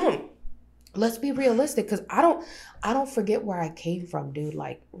 No. Let's be realistic, because I don't forget where I came from, dude.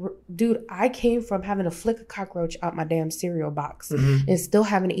 Like, dude, I came from having to flick a cockroach out my damn cereal box and still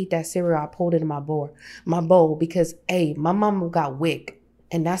having to eat that cereal I pulled into my bowl because, hey, my mama got WIC,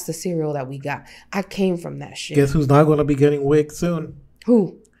 and that's the cereal that we got. I came from that shit. Guess who's not going to be getting WIC soon?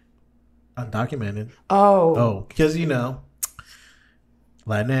 Who? Undocumented. Oh, because, you know,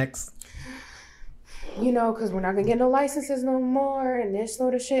 Latinx. You know, because we're not gonna get no licenses no more, and this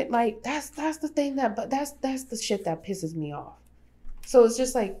sort of shit. Like, that's the thing but that's the shit that pisses me off. So it's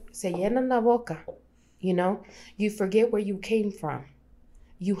just like, se llenan la boca, you know? You forget where you came from.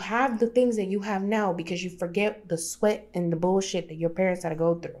 You have the things that you have now because you forget the sweat and the bullshit that your parents had to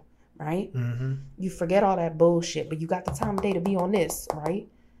go through, right? Mm-hmm. You forget all that bullshit, but you got the time of day to be on this, right?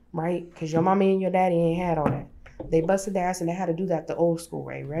 Right? Because your mommy and your daddy ain't had all that. They busted their ass and they had to do that the old school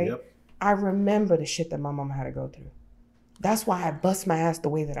way, right? Yep. I remember the shit that my mama had to go through. That's why I bust my ass the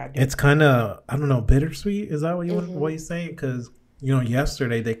way that I do. It's kind of, I don't know, bittersweet. Is that what you're saying? Because, you know,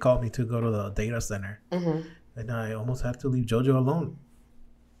 yesterday they called me to go to the data center. And I almost had to leave JoJo alone.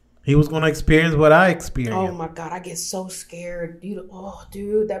 He was going to experience what I experienced. Oh my God, I get so scared.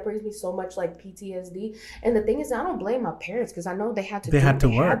 Dude, that brings me so much like PTSD. And the thing is, I don't blame my parents because I know they had to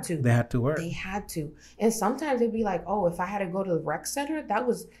work. They had to. And sometimes they'd be like, oh, if I had to go to the rec center, that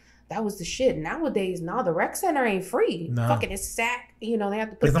was the shit. Nowadays, the rec center ain't free. No. Fucking it's sack. They have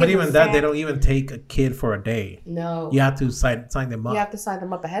to put it's not even that. They don't even take a kid for a day. No. You have to sign them up. You have to sign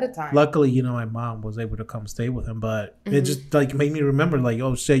them up ahead of time. Luckily, my mom was able to come stay with him, but it just like made me remember like,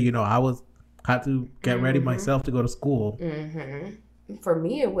 oh shit, I had to get ready myself to go to school. Mm-hmm. For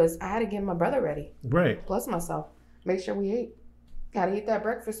me, it was I had to get my brother ready. Right. Plus myself. Make sure we ate. Gotta eat that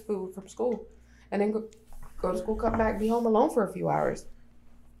breakfast food from school. And then go to school, come back, be home alone for a few hours.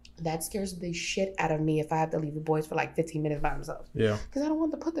 That scares the shit out of me if I have to leave the boys for like 15 minutes by themselves. Yeah. Because I don't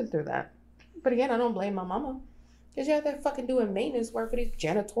want to put them through that. But again, I don't blame my mama. Because you have to fucking doing maintenance work for these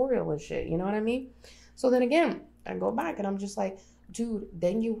janitorial and shit. You know what I mean? So then again, I go back and I'm just like, dude,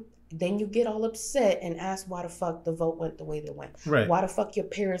 then you get all upset and ask why the fuck the vote went the way they went. Right. Why the fuck your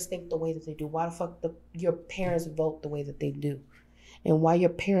parents think the way that they do. Why the fuck your parents vote the way that they do. And why your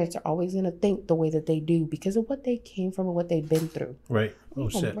parents are always going to think the way that they do because of what they came from and what they've been through. Right. Oh,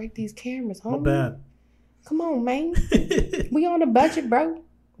 shit. Break these cameras, homie. Not bad. Come on, man. We on a budget, bro.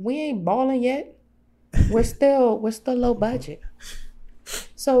 We ain't balling yet. We're still low budget.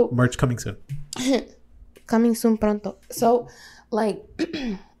 So merch coming soon. Coming soon pronto. So, like,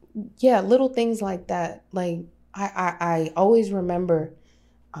 yeah, little things like that. Like, I always remember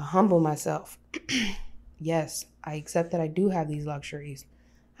humble myself. Yes, I accept that I do have these luxuries.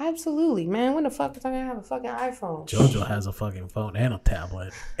 Absolutely, man. When the fuck was I gonna have a fucking iPhone? Jojo has a fucking phone and a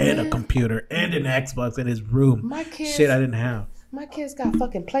tablet and a computer and an Xbox in his room. My kids, shit I didn't have. My kids got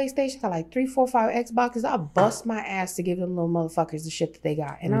fucking PlayStation, got like 3, 4, 5 Xboxes. I'll bust my ass to give them little motherfuckers the shit that they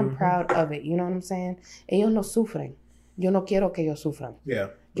got. And I'm proud of it. You know what I'm saying? Ellos no sufren. Yo no quiero que ellos sufran. Yeah.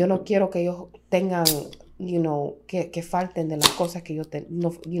 Yo no quiero que ellos tengan, que falten de las cosas que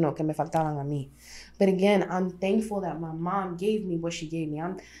que me faltaban a mí. But again, I'm thankful that my mom gave me what she gave me.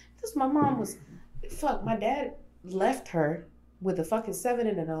 My mom was, my dad left her with a fucking 7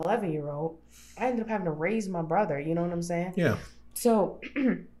 and an 11-year-old. I ended up having to raise my brother. You know what I'm saying? Yeah. So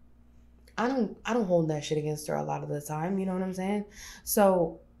I don't hold that shit against her a lot of the time. You know what I'm saying?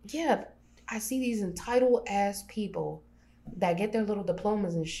 So yeah, I see these entitled ass people that get their little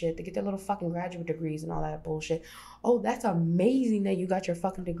diplomas and shit, they get their little fucking graduate degrees and all that bullshit. Oh, that's amazing that you got your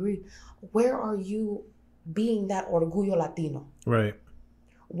fucking degree. Where are you being that orgullo Latino? Right.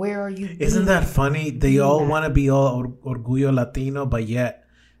 Where are you? Isn't that funny? They all want to be all orgullo Latino, but yet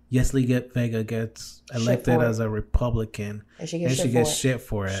Yesli Vega gets elected as a Republican, and she gets shit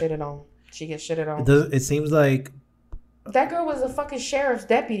for it. Shitted on. She gets shitted on. It seems like that girl was a fucking sheriff's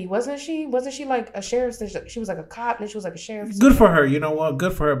deputy, wasn't she? Wasn't she like a sheriff's? She was like a cop, and she was like a sheriff's. Good for her. You know what?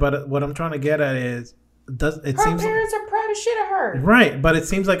 Good for her. But what I'm trying to get at is, her parents are proud of shit of her. Right, but it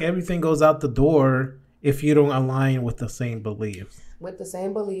seems like everything goes out the door if you don't align with the same beliefs. With the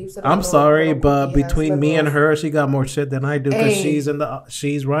same beliefs. I'm sorry, but between me and her, she got more shit than I do because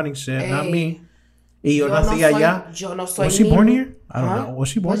she's running shit, not me. Y yo nací allá. Was she born here? I don't know. Was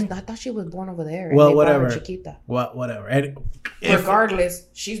she born here? I thought she was born over there. Well, whatever. Whatever. Regardless,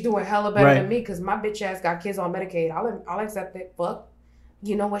 she's doing hella better than me because my bitch ass got kids on Medicaid. I'll accept it. Fuck.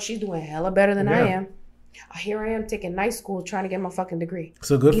 You know what? She's doing hella better than I am. Here I am taking night school trying to get my fucking degree.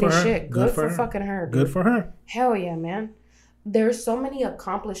 So good for her. Shit. Good for fucking her. Good for her. Hell yeah, man. There's so many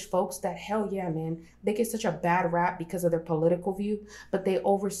accomplished folks that, hell yeah, man, they get such a bad rap because of their political view, but they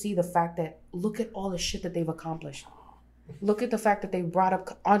oversee the fact that look at all the shit that they've accomplished. Look at the fact that they brought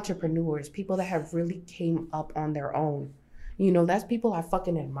up entrepreneurs, people that have really came up on their own. That's people I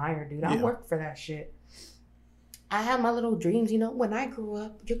fucking admire, dude. I worked for that shit. I have my little dreams, when I grew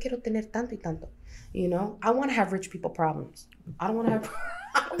up, yo quiero tener tanto y tanto. I want to have rich people problems. I don't want to have...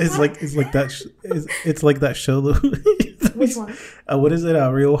 It's like that show. Which one? What is it?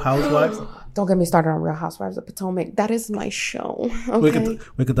 Real Housewives. Don't get me started on Real Housewives of Potomac. That is my show. Okay?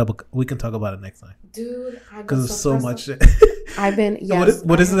 We can talk about it next time, dude. Because there's so much shit. I've been. Yes.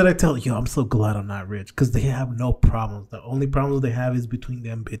 What is it that I tell you? I'm so glad I'm not rich because they have no problems. The only problems they have is between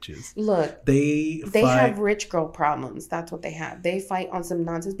them bitches. Look, they have rich girl problems. That's what they have. They fight on some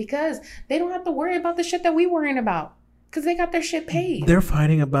nonsense because they don't have to worry about the shit that we worrying about. Because they got their shit paid. They're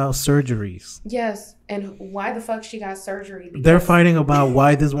fighting about surgeries. Yes. And why the fuck she got surgery? Because they're fighting about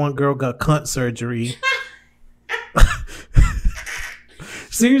why this one girl got cunt surgery.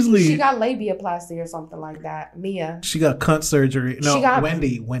 Seriously. She got labiaplasty or something like that. Mia. She got cunt surgery. No,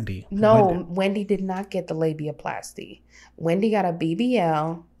 Wendy. No, Wendy did not get the labiaplasty. Wendy got a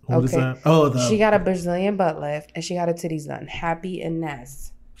BBL. What is that? Oh, she got a Brazilian butt lift and she got her titties done. Happy and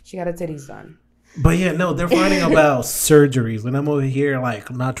Ness. She got her titties done. But yeah, no, they're fighting about surgeries, and I'm over here like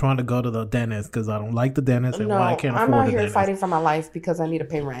not trying to go to the dentist because I don't like the dentist and why I can't afford the dentist. I'm out here fighting for my life because I need to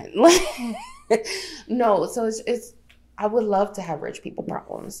pay rent. No, so it's. I would love to have rich people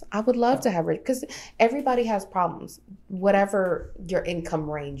problems. I would love to have because everybody has problems. Whatever your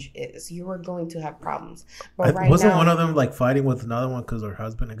income range is, you are going to have problems. But wasn't one of them like fighting with another one because her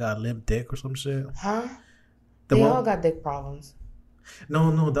husband got limp dick or some shit? Huh? They all got dick problems.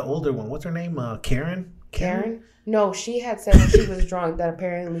 No, the older one. What's her name? Karen? Karen? No, she had said when she was drunk that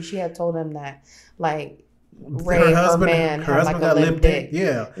apparently she had told him that, like, Ray, her husband got limp dick.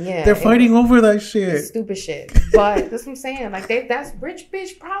 Yeah. They're fighting over that shit. Stupid shit. But that's what I'm saying. Like, that's rich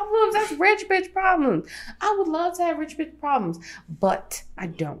bitch problems. That's rich bitch problems. I would love to have rich bitch problems, but I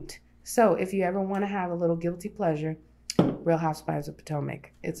don't. So if you ever want to have a little guilty pleasure, Real Housewives of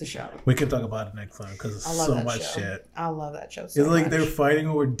Potomac. It's a show. We can talk about it next time because it's so much shit. I love that show so It's like they're fighting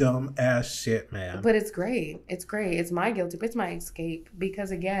over dumb ass shit, man. But it's great. It's great. It's my guilty. It's my escape because,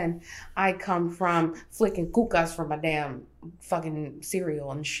 again, I come from flicking cucas for my damn fucking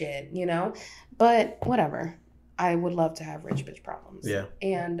cereal and shit, you know? But whatever. I would love to have rich bitch problems. Yeah.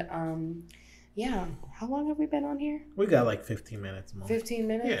 And, yeah. How long have we been on here? We got like 15 minutes more. 15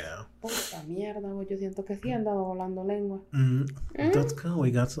 minutes? Yeah. Puta mierda, yo siento que sí he andado volando lengua. That's cool.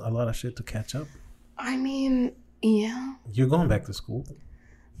 We got a lot of shit to catch up. I mean, yeah. You're going back to school.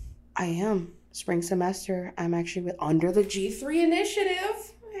 I am. Spring semester. I'm actually under the G3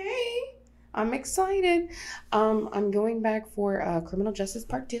 initiative. Hey, I'm excited. I'm going back for Criminal Justice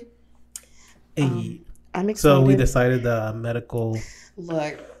Part 2. Hey. I'm excited. So we decided the medical...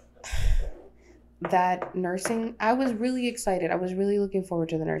 Look... That nursing, I was really excited. I was really looking forward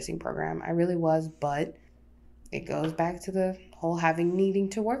to the nursing program. I really was, but it goes back to the whole needing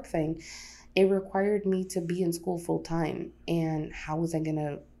to work thing. It required me to be in school full time, and how was I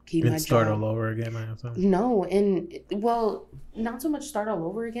gonna keep my job? Start all over again, I assume. No, and well, not so much start all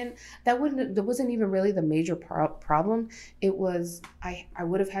over again. That wasn't even really the major problem. It was I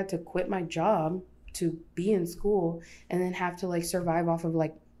would have had to quit my job to be in school, and then have to like survive off of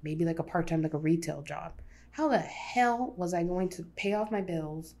like. Maybe like a part-time, like a retail job. How the hell was I going to pay off my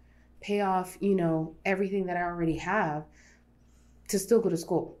bills, pay off, everything that I already have to still go to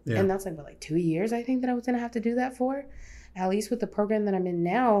school? Yeah. And that's like 2 years, I think, that I was going to have to do that for. At least with the program that I'm in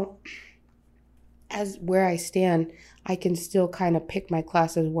now, as where I stand, I can still kind of pick my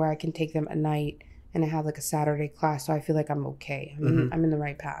classes where I can take them at night, and I have like a Saturday class, so I feel like I'm okay. I'm in the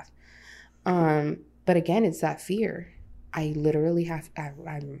right path. But again, it's that fear. I literally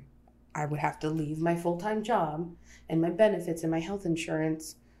I would have to leave my full-time job and my benefits and my health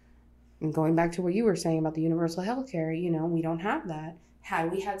insurance. And going back to what you were saying about the universal health care, we don't have that. Had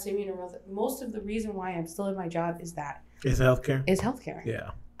we had some universal, most of the reason why I'm still in my job is that. Is healthcare? Is healthcare. Yeah.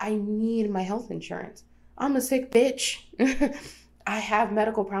 I need my health insurance. I'm a sick bitch. I have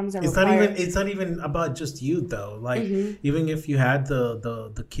medical problems that require. It's not even about just you though. Like even if you had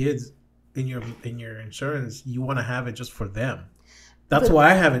the kids in your insurance, you want to have it just for them. That's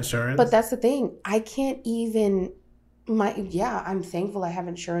why I have insurance. But that's the thing. I can't even I'm thankful I have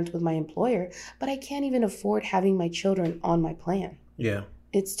insurance with my employer, but I can't even afford having my children on my plan. Yeah.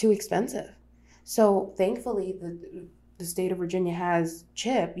 It's too expensive. So thankfully the state of Virginia has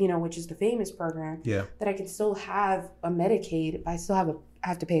CHIP, which is the famous program. Yeah. That I can still have a Medicaid. I still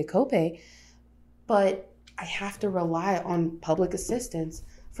have to pay a copay, but I have to rely on public assistance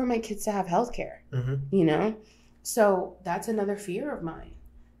for my kids to have health care, So that's another fear of mine.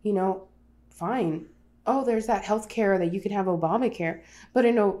 Fine. Oh, there's that health care that you can have Obamacare. But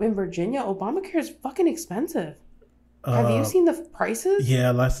in Virginia, Obamacare is fucking expensive. Have you seen the prices?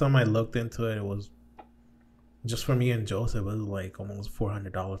 Yeah, last time I looked into it, it was, just for me and Joseph, it was like almost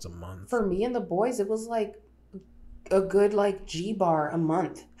 $400 a month. For me and the boys, it was like a good like G-bar a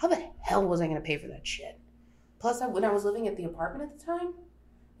month. How the hell was I going to pay for that shit? Plus, when I was living at the apartment at the time,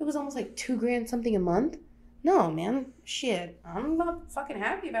 it was almost like $2,000 something a month. No, man. Shit. I'm not fucking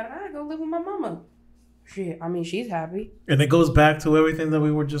happy about it. I gotta go live with my mama. Shit. I mean, she's happy. And it goes back to everything that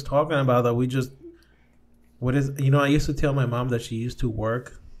we were just talking about, that we just... I used to tell my mom that she used to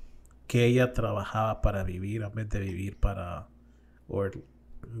work, que ella trabajaba para vivir, en vez de vivir para... Or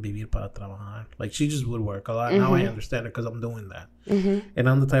vivir para trabajar. Like, she just would work a lot. Now I understand it because I'm doing that. And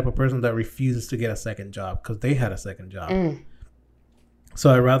I'm the type of person that refuses to get a second job because they had a second job. So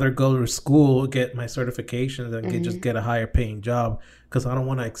I'd rather go to school, get my certifications, and just get a higher paying job because I don't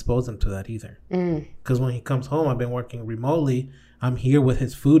want to expose him to that either. Because when he comes home, I've been working remotely. I'm here with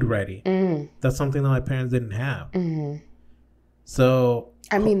his food ready. That's something that my parents didn't have. So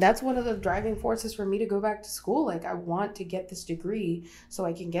I mean, that's one of the driving forces for me to go back to school. Like, I want to get this degree so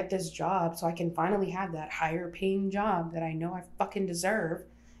I can get this job, so I can finally have that higher paying job that I know I fucking deserve.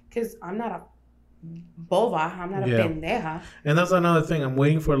 Because I'm not a bova. I'm not a pendeja. And that's another thing. I'm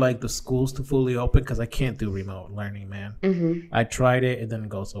waiting for like the schools to fully open because I can't do remote learning, man. I tried it. It didn't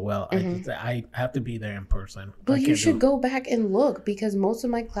go so well. I have to be there in person. But you should go back and look because most of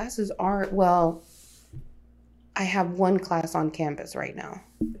my classes are, well, I have one class on campus right now.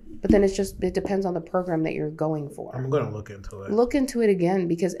 But then it depends on the program that you're going for. I'm going to look into it. Look into it again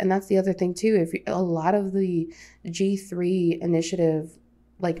because, and that's the other thing too. A lot of the G3 initiative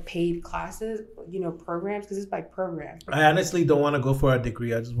like paid classes, programs, because it's by program. I honestly don't want to go for a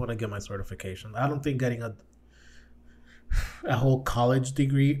degree. I just want to get my certification. I don't think getting a whole college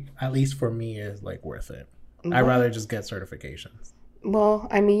degree, at least for me, is like worth it. I'd rather just get certifications. Well,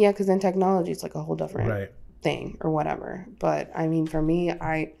 I mean, yeah, because in technology, it's like a whole different thing or whatever. But I mean, for me,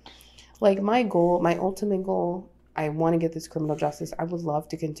 my ultimate goal, I want to get this criminal justice. I would love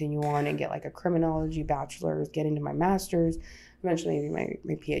to continue on and get like a criminology bachelor's, get into my master's, eventually maybe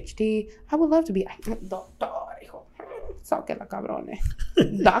my PhD. I would love to be doctor,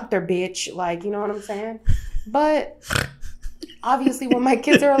 doctor bitch, like, you know what I'm saying? But obviously when my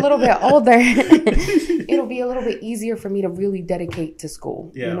kids are a little bit older, it'll be a little bit easier for me to really dedicate to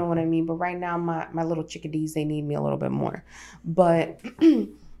school. You know what I mean? But right now my little chickadees, they need me a little bit more. But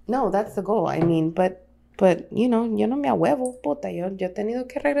no, that's the goal. I mean, but yo no me ahuevo, puta. Yo he tenido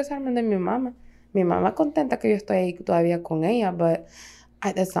que regresarme de mi mamá. Mi mamá contenta que yo estoy ahí todavía con ella, but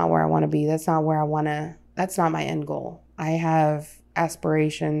that's not where I want to be. That's not my end goal. I have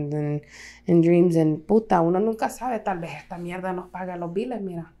aspirations and dreams, and puta, uno nunca sabe, tal vez esta mierda nos paga los biles,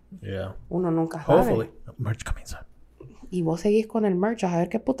 mira. Yeah. Uno nunca sabe. Hopefully. Merch coming soon. Y vos seguís con el merch, a ver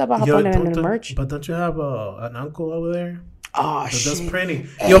qué puta vas a poner en el merch. But don't you have an uncle over there? Oh, shit. That's printing.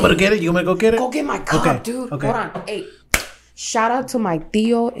 Hey, you want me to get it? You want me to go get it? Go get my cup, dude. Okay. Hold on. Hey. Shout out to my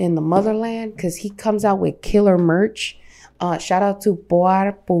tío in the motherland because he comes out with killer merch. Shout out to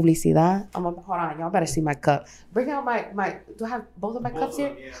Previoulsy. Hold on, y'all better see my cup. Bring out my. Do I have both of my cups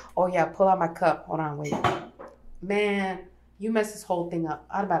here? Yeah. Oh yeah, pull out my cup. Hold on, wait. Man, you messed this whole thing up.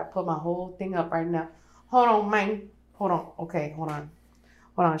 I'm about to put my whole thing up right now. Hold on, man. Hold on. Okay, hold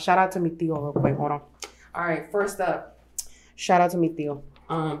on. Shout out to mi tío real quick. Hold on. All right, first up, shout out to mi tío.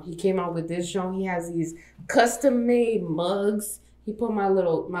 He came out with this show. He has these custom-made mugs. He put my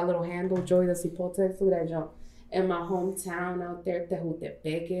little handle, Joy the Cipotx, look at that jump, in my hometown out there,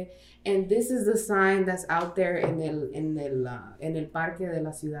 Tehutepeque. And this is the sign that's out there in el Parque de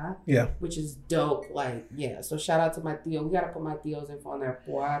la Ciudad. Yeah. Which is dope. Like, yeah. So shout out to my tío. We gotta put my tío's info on there.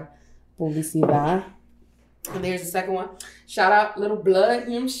 Publicidad. And there's the second one. Shout out Little Blood. You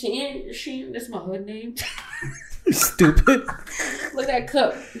know what I'm saying? That's my hood name. Stupid. Look at that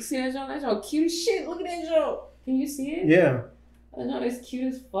cup. You see that joint? That joint cute as shit. Look at that joint. Can you see it? Yeah. That joint is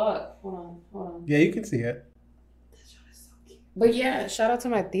cute as fuck. Hold on. Yeah, you can see it. That joint is so cute. But yeah, shout out to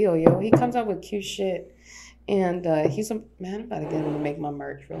my tío, yo. He comes out with cute shit. And he's I'm about to get him to make my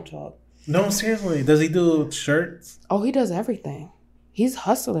merch, real talk. No, seriously. Does he do shirts? Oh, he does everything. He's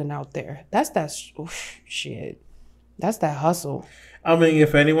hustling out there. That's that shit. That's that hustle. I mean,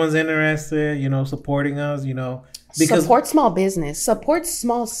 if anyone's interested, supporting us, because support small business, support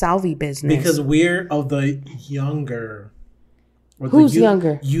small salvi business. Because we're of the younger. Who's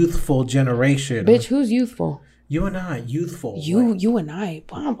younger? Youthful generation. Bitch, who's youthful? You and I, youthful. You and I.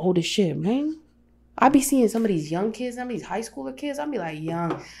 Well, I'm old as shit, man. I be seeing some of these young kids, some of these high schooler kids. I be like,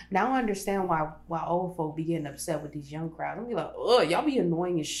 young. Now I understand why old folk be getting upset with these young crowds. I be like, y'all be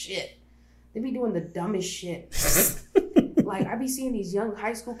annoying as shit. They be doing the dumbest shit. Like, I be seeing these young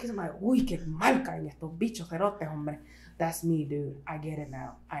high school kids. I'm like, uy, que mal caen estos bichos cerotes, hombre. That's me, dude. I get it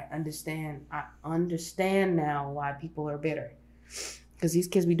now. I understand now why people are bitter. Because these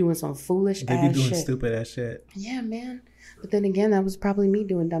kids be doing some foolish ass shit. They be doing stupid ass shit. Yeah, man. But then again, that was probably me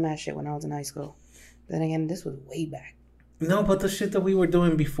doing dumb ass shit when I was in high school. But then again, this was way back. No, but the shit that we were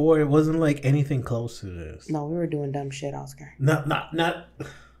doing before, it wasn't like anything close to this. No, we were doing dumb shit, Oscar. Not.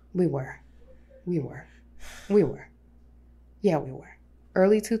 We were. Yeah, we were.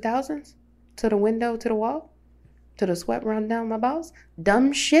 Early 2000s? To the window, to the wall? To the sweat run down my balls?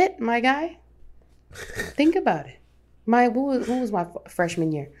 Dumb shit, my guy. Think about it. Who was my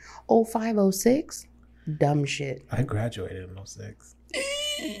freshman year? 05, 06? Dumb shit. I graduated in 06.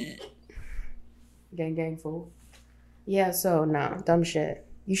 Gang, fool. Yeah, so, dumb shit.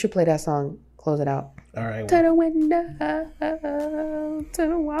 You should play that song. Close it out. All right. To the window, to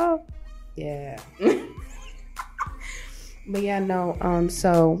the wall. Yeah. But yeah, no.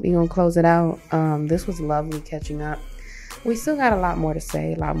 So we're gonna close it out. This was lovely catching up. We still got a lot more to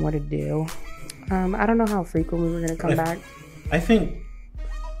say, a lot more to do. I don't know how frequently we're going to come back. I think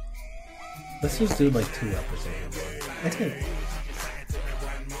let's just do like 2 episodes. I think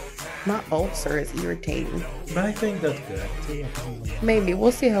my ulcer is irritating. But I think that's good. Maybe.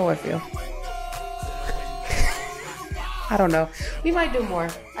 We'll see how I feel. I don't know. We might do more.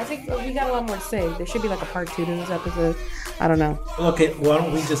 I think we got a lot more to say. There should be like a part 2 to this episode. I don't know. Okay, why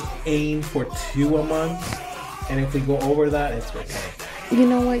don't we just aim for 2 a month? And if we go over that, it's okay. You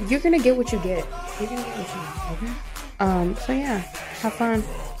know what? You're going to get what you get. You're going to get what you get. Okay? So yeah. Have fun.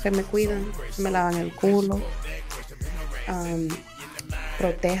 Se me cuidan. Se me lavan el culo.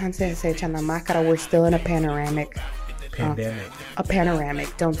 Protéjanse. Se echan la máscara. We're still in a panoramic. Pandemic. A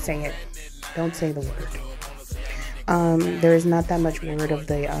panoramic. Don't say it. Don't say the word. There is not that much word of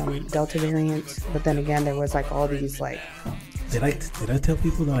the Delta variant, but then again, there was like all these like. Did I tell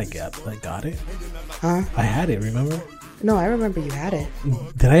people that I got it? Huh? I had it. Remember? No, I remember you had it.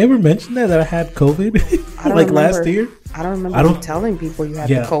 Did I ever mention that I had COVID? I don't remember. Last year? I don't remember you telling people you had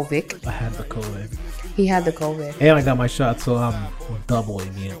the COVID. I had the COVID. He had the COVID. And I got my shot, so I'm double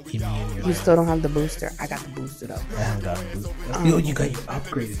immune. You still don't have the booster. I got the booster though. I haven't got the booster. Yo, you got your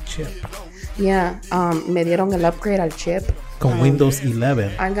upgraded chip. Yeah. Me dieron el upgrade al chip. Con Windows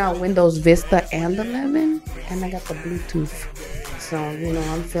 11. I got Windows Vista and 11, and I got the Bluetooth. So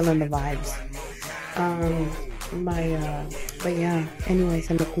I'm feeling the vibes. But yeah. Anyway,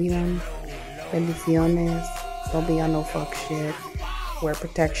 se me cuidan. Bendiciones. Don't be on no fuck shit. Wear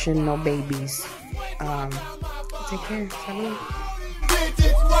protection. No babies. Take care. Salud.